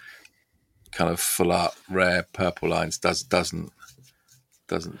not kind of full art rare purple lines doesn't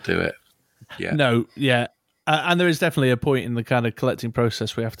do it. Yeah. No, yeah. And there is definitely a point in the kind of collecting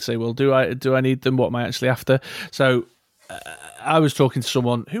process where you have to say, well, do I need them? What am I actually after? So I was talking to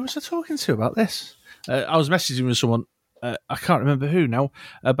someone. Who was I talking to about this? I was messaging with someone. I can't remember who now.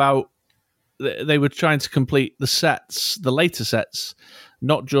 About they were trying to complete the sets, the later sets,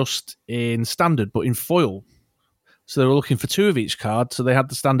 not just in standard but in foil. So they were looking for two of each card. So they had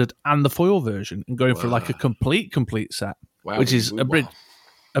the standard and the foil version, and going for like a complete set, which is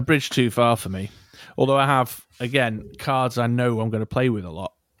a bridge too far for me. Although I have, again, cards I know I'm going to play with a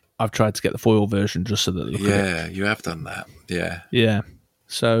lot. I've tried to get the foil version just so that they look at it. You have done that. Yeah. Yeah.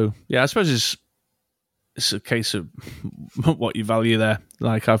 So, yeah, I suppose it's a case of what you value there.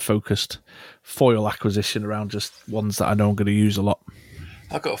 Like, I've focused foil acquisition around just ones that I know I'm going to use a lot.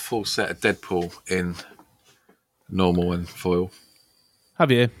 I've got a full set of Deadpool in normal and foil.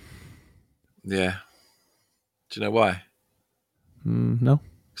 Have you? Yeah. Do you know why? No.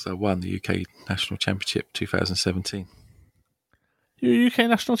 Because I won the UK National Championship 2017. You're a UK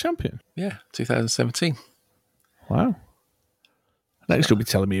national champion. Yeah, 2017. Wow. Next, you'll be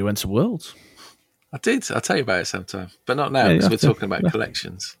telling me you went to Worlds. I did. I'll tell you about it sometime, but not now Yeah, you because have we're to. talking about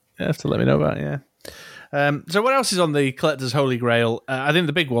collections. You have to let me know about it, yeah. So what else is on the Collector's Holy Grail? I think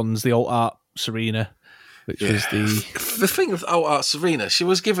the big one's the Alt Art Serena, which was the thing with Alt Art Serena. She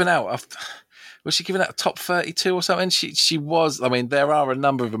was given out. Was she given out top 32 or something? She was. I mean, there are a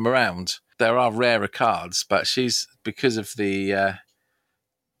number of them around. There are rarer cards, but she's because of the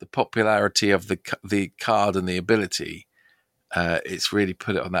popularity of the card and the ability. It's really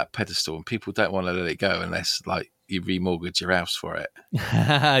put it on that pedestal, and people don't want to let it go unless like you remortgage your house for it.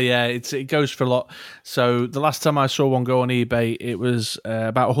 Yeah, it goes for a lot. So the last time I saw one go on eBay, it was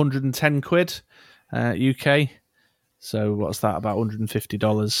about 110 quid UK. So what's that? About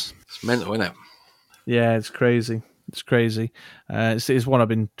 $150. It's mental, isn't it? Yeah, it's crazy. It's crazy. It's one I've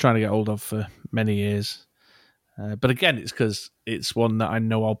been trying to get hold of for many years. But again, it's because it's one that I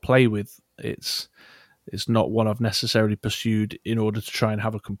know I'll play with. It's not one I've necessarily pursued in order to try and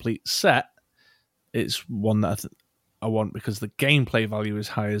have a complete set. It's one that I want because the gameplay value is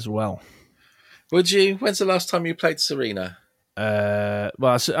high as well. Would you? When's the last time you played Serena?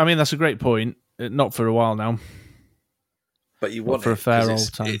 Well, I mean, that's a great point. Not for a while now. But you want for it a fair because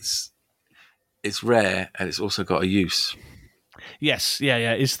old time. It's rare and it's also got a use. Yes, yeah.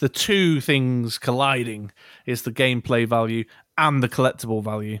 It's the two things colliding. It's the gameplay value and the collectible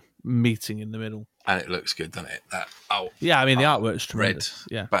value meeting in the middle. And it looks good, doesn't it? Yeah, I mean, the artwork's tremendous.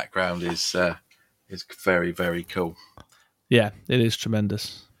 Red background is very, very cool. Yeah, it is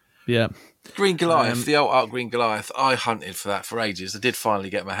tremendous. Yeah. Green Goliath, the Alt Art Green Goliath, I hunted for that for ages. I did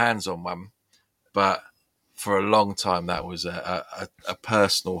finally get my hands on one, but for a long time that was a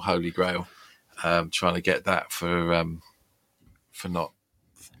personal holy grail. Trying to get that for not,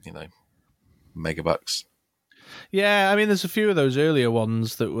 megabucks. Yeah, I mean, there's a few of those earlier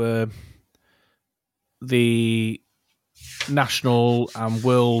ones that were the national and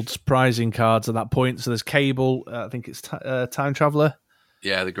world prizing cards at that point. So there's Cable, I think it's Time Traveller.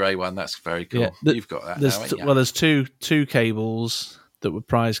 Yeah, the grey one, that's very cool. Yeah, You've got that now, haven't you? Well, there's two Cables that were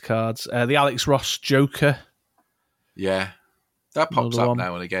prize cards. The Alex Ross Joker. Yeah, that pops Another up one.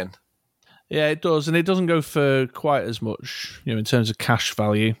 now and again. Yeah, it does, and it doesn't go for quite as much, in terms of cash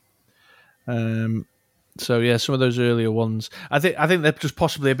value. So yeah, some of those earlier ones, I think they're just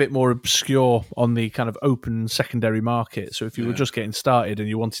possibly a bit more obscure on the kind of open secondary market. So if you were just getting started and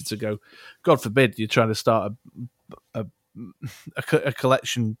you wanted to go, God forbid, you're trying to start a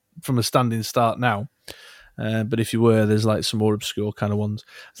collection from a standing start now. But if you were, there's like some more obscure kind of ones.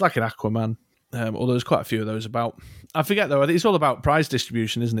 It's like an Aquaman. Although there's quite a few of those about. I forget though. I think it's all about prize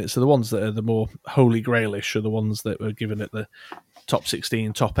distribution, isn't it? So the ones that are the more holy grailish are the ones that were given at the top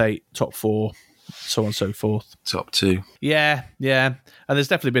 16, top 8, top 4, so on and so forth. Top 2. Yeah. And there's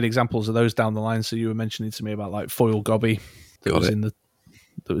definitely been examples of those down the line. So you were mentioning to me about like Foil Gobby that was in the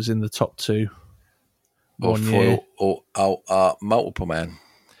top 2. Or Foil or Alt Art Multiple Man.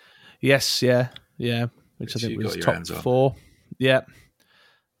 Yes, yeah. Which I think was top 4. Yeah.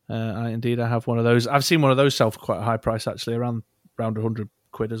 I have one of those. I've seen one of those sell for quite a high price, actually, around 100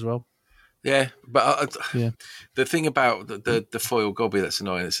 quid as well. Yeah, but the thing about the foil Gobby that's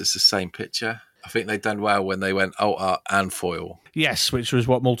annoying, it's just the same picture. I think they've done well when they went alt art and foil. Yes, which was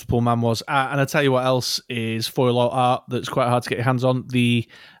what Multiple Man was. And I'll tell you what else is foil alt art that's quite hard to get your hands on. The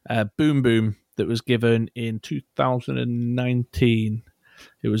Boom Boom that was given in 2019.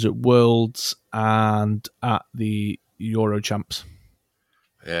 It was at Worlds and at the Euro Champs.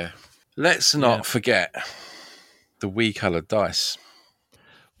 Yeah. Let's not forget the wee-coloured dice.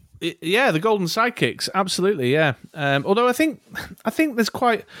 The golden sidekicks, absolutely, yeah. Although I think there's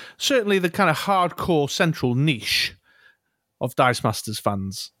quite certainly the kind of hardcore central niche of Dice Masters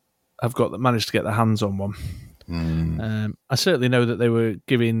fans have managed to get their hands on one. I certainly know that they were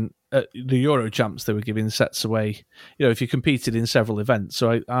giving at the Euro Champs. They were giving sets away. If you competed in several events.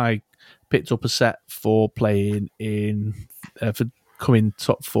 So I picked up a set for playing in for coming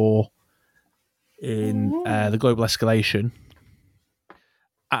top 4 in the Global Escalation.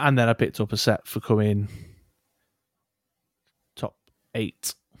 And then I picked up a set for coming top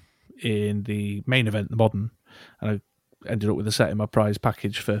 8 in the main event, the Modern. And I ended up with a set in my prize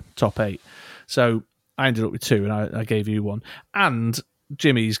package for top 8. So I ended up with 2 and I gave you one. And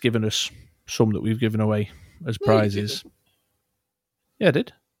Jimmy's given us some that we've given away as prizes. Yeah, I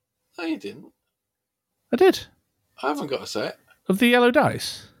did. No, you didn't. I did. I haven't got a set. Of the yellow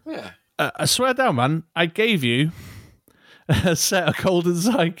dice? Yeah. I swear down, man, I gave you a set of golden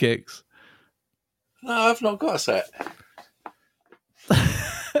sidekicks. No, I've not got a set.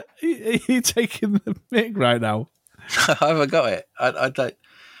 Are you taking the mick right now? I haven't got it. I don't.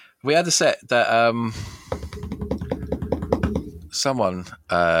 We had a set that someone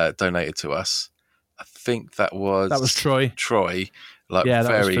donated to us. I think that was Troy. Troy, like Yeah,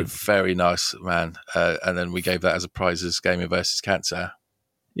 that was very, Troy. very nice man. And then we gave that as a prize as Gamer versus Cancer.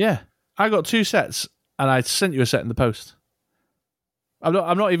 Yeah, I got 2 sets, and I sent you a set in the post. I'm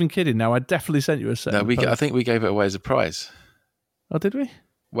not even kidding. Now I definitely sent you a set. No, in the post. I think we gave it away as a prize. Oh, did we?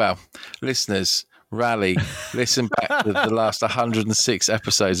 Well, listeners, rally, listen back to the last 106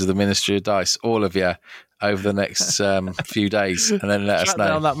 episodes of the Ministry of Dice, all of you, over the next few days, and then let us know.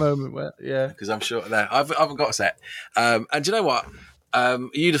 Down that moment where, yeah, because I'm sure no, I haven't got a set. And do you know what?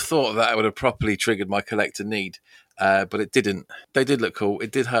 You'd have thought that would have properly triggered my collector need, but it didn't. They did look cool.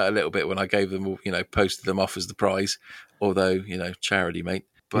 It did hurt a little bit when I gave them, posted them off as the prize, although charity, mate.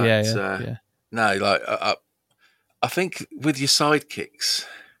 But yeah. No, like I think with your sidekicks,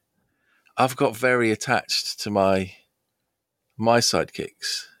 I've got very attached to my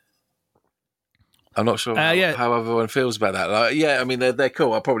sidekicks. I'm not sure how everyone feels about that. Like, yeah, I mean they're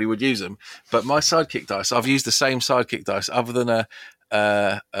cool. I probably would use them, but my sidekick dice, I've used the same sidekick dice, other than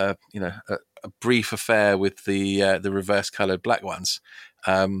a brief affair with the reverse coloured black ones.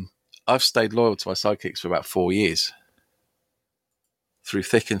 I've stayed loyal to my sidekicks for about 4 years, through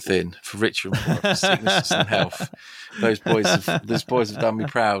thick and thin, for richer and poor, for sickness and health. Those boys have done me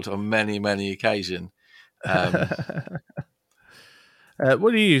proud on many, many occasions. What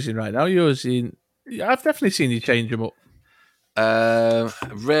are you using right now? You're using. I've definitely seen you change them up.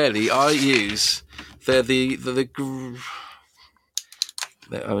 Rarely. I use. They're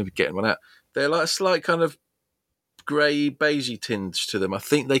I'm getting one out. They're like a slight kind of grey, beigey tinge to them. I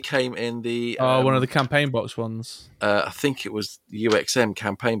think they came in the one of the campaign box ones. I think it was UXM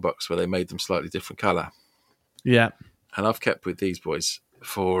campaign box where they made them slightly different colour. Yeah, and I've kept with these boys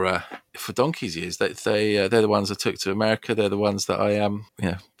for donkey's years. They're the ones I took to America. They're the ones that I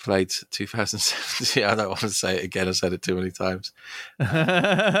played 2017. I don't want to say it again. I've said it too many times.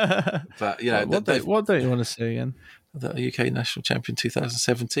 But what don't you want to say again? The UK national champion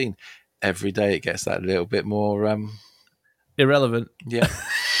 2017. Every day it gets that little bit more irrelevant. Yeah.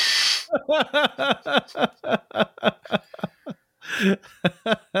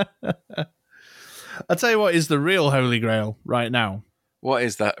 I'll tell you what is the real Holy Grail right now. What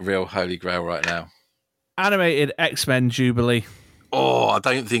is that real Holy Grail right now? Animated X-Men Jubilee. Oh, I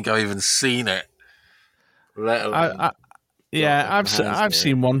don't think I've even seen it. Let alone. I've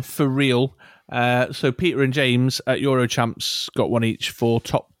seen one for real. So Peter and James at Eurochamps got one each for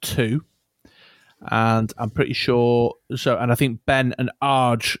top 2. And I'm pretty sure. And I think Ben and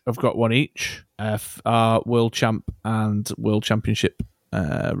Arj have got one each. World Champ and World Championship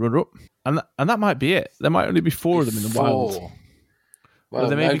runner-up. And that might be it. There might only be 4 of them in the wild. Well,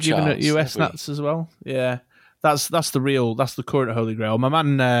 they may be giving it US Nats as well. Yeah, that's the current Holy Grail. My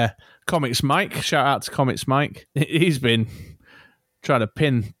man Comics Mike, shout out to Comics Mike. He's been trying to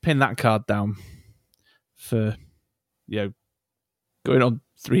pin that card down for going on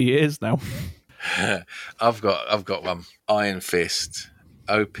 3 years now. I've got one. Iron Fist,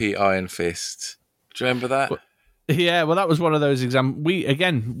 OP Iron Fist. Do you remember that? Yeah, well, that was one of those exams. We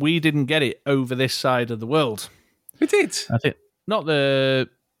didn't get it over this side of the world. We did. I think not the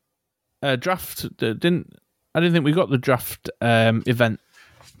draft. I didn't think we got the draft event.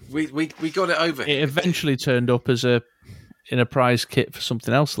 We got it over. It eventually turned up as in a prize kit for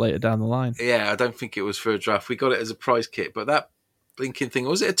something else later down the line. Yeah, I don't think it was for a draft. We got it as a prize kit, but that blinking thing,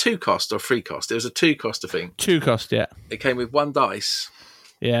 was it a 2 cost or 3 cost? It was a 2 cost, I think. 2 cost, yeah. It came with 1 dice.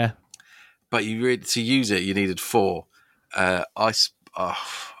 Yeah. But to use it, you needed 4. I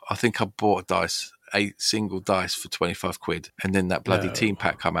think I bought a dice, 8 single dice for 25 quid, and then that bloody team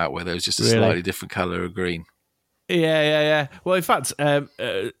pack come out where there was just a slightly different colour of green. Yeah. Well, in fact, out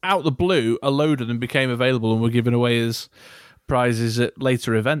the blue, a load of them became available and were given away as prizes at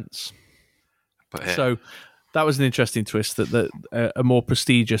later events. So that was an interesting twist, that a more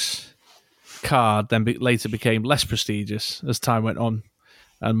prestigious card then later became less prestigious as time went on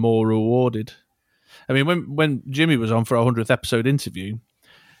and more rewarded. I mean, when Jimmy was on for our 100th episode interview,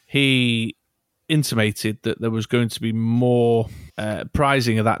 he intimated that there was going to be more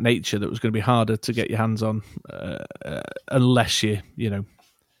prizing of that nature that was going to be harder to get your hands on unless you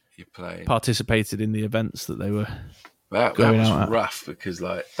participated in the events that they were that was rough, because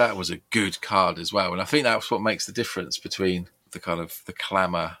that was a good card as well. And I think that's what makes the difference between the kind of the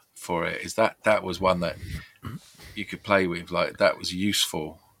clamour for it, is that was one that you could play with. That was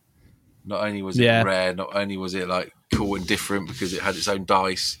useful. Not only was it rare, not only was it cool and different because it had its own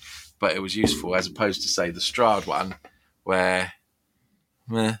dice, but it was useful, as opposed to, say, the Strahd one, where,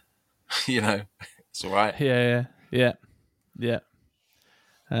 it's all right. Yeah. Yeah.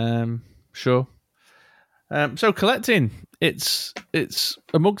 Sure. So collecting, it's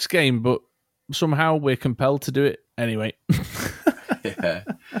a mugs game, but somehow we're compelled to do it anyway. Yeah.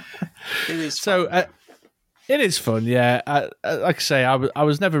 It is So fun. it is fun, yeah. Like I say, I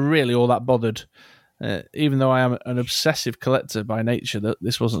was never really all that bothered, even though I am an obsessive collector by nature. That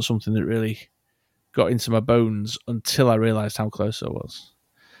this wasn't something that really got into my bones until I realised how close I was.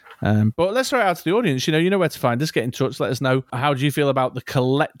 But let's throw it out to the audience. You know where to find us. Get in touch. Let us know, how do you feel about the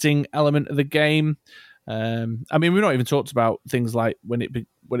collecting element of the game. I mean, we've not even talked about things like when it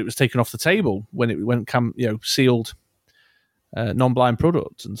was taken off the table, when it went sealed, non-blind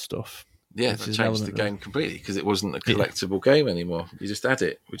products and stuff. Yeah, that changed the game completely because it wasn't a collectible game anymore. You just had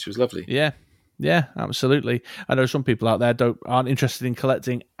it, which was lovely. Yeah, absolutely. I know some people out there aren't interested in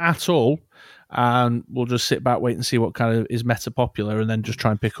collecting at all, and will just sit back, wait and see what kind of is meta popular, and then just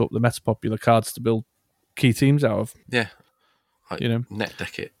try and pick up the meta popular cards to build key teams out of. Yeah, net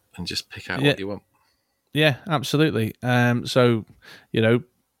deck it and just pick out what you want. Yeah, absolutely. So,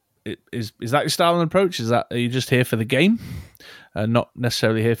 is that your style and approach? Are you just here for the game, and not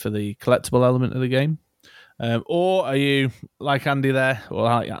necessarily here for the collectible element of the game? Or are you like Andy there, or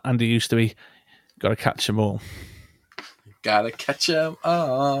like Andy used to be, got to catch them all? Gotta catch them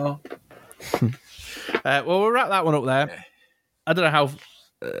all. Well, we'll wrap that one up there. Yeah. I don't know how...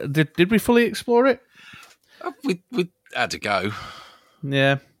 did we fully explore it? We had to go.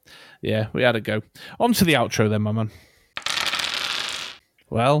 Yeah, we had to go. On to the outro then, my man.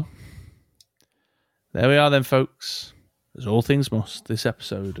 Well, there we are then, folks. As all things must, this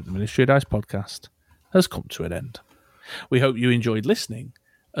episode of the Ministry of Dice podcast has come to an end. We hope you enjoyed listening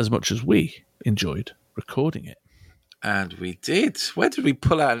as much as we enjoyed recording it. And we did. Where did we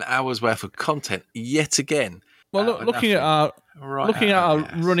pull out an hour's worth of content yet again? Well, looking at our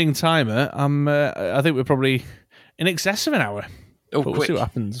running timer, I think we're probably in excess of an hour. Oh, but quick! We'll see what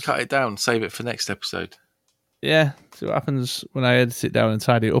happens. Cut it down. Save it for next episode. Yeah, see what happens when I edit it down and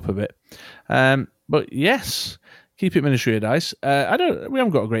tidy it up a bit. But yes, keep it Ministry of Dice. We haven't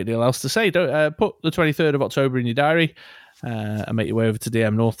got a great deal else to say. Don't put the 23rd of October in your diary. And make your way over to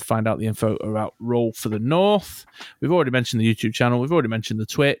DM North to find out the info about Roll for the North. We've already mentioned the YouTube channel. We've already mentioned the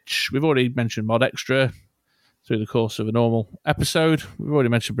Twitch. We've already mentioned Mod Extra through the course of a normal episode. We've already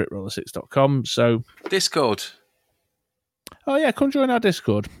mentioned BritRoller6.com. So Discord. Oh yeah, come join our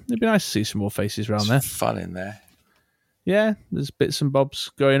Discord. It'd be nice to see some more faces around there. Fun in there. Yeah, there's bits and bobs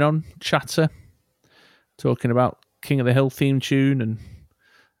going on. Chatter, talking about King of the Hill theme tune and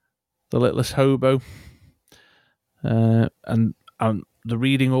The Littlest Hobo. And the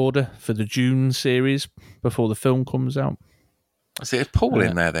reading order for the June series before the film comes out. Is it Paul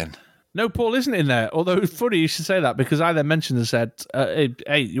in there then? No, Paul isn't in there. Although it's funny you should say that because I then mentioned and said,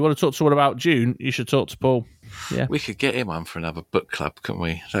 hey, you want to talk to someone about June? You should talk to Paul. Yeah, we could get him on for another book club, couldn't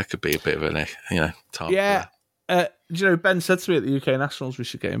we? That could be a bit of a time. Yeah. Ben said to me at the UK Nationals we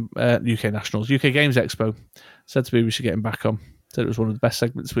should get him. UK Games Expo said to me we should get him back on. Said it was one of the best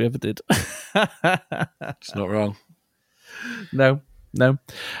segments we ever did. It's not wrong. No.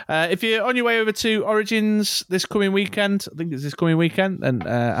 If you're on your way over to Origins this coming weekend, I think it's this coming weekend, then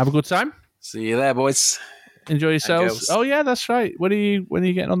have a good time. See you there, boys. Enjoy yourselves. Oh yeah, that's right. When are you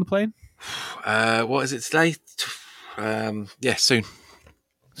getting on the plane? What is it today? Yeah, soon.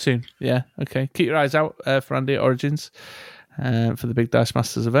 Soon. Yeah. Okay. Keep your eyes out for Andy at Origins for the big Dice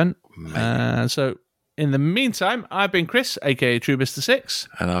Masters event. So in the meantime, I've been Chris, aka True Mr. 6.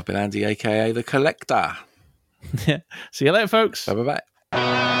 And I've been Andy, aka The Collector. Yeah. See you later, folks. Bye-bye.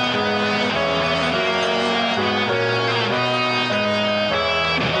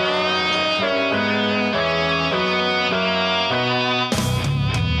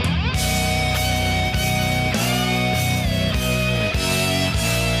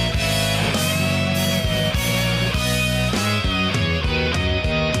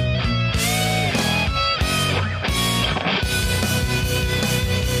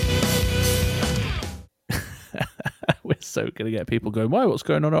 So going to get people going, why? What's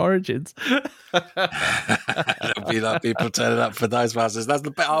going on at Origins? It'll be like people turning up for Dice Masters. That's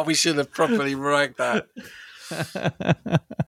the bit. Oh, we should have properly ranked that.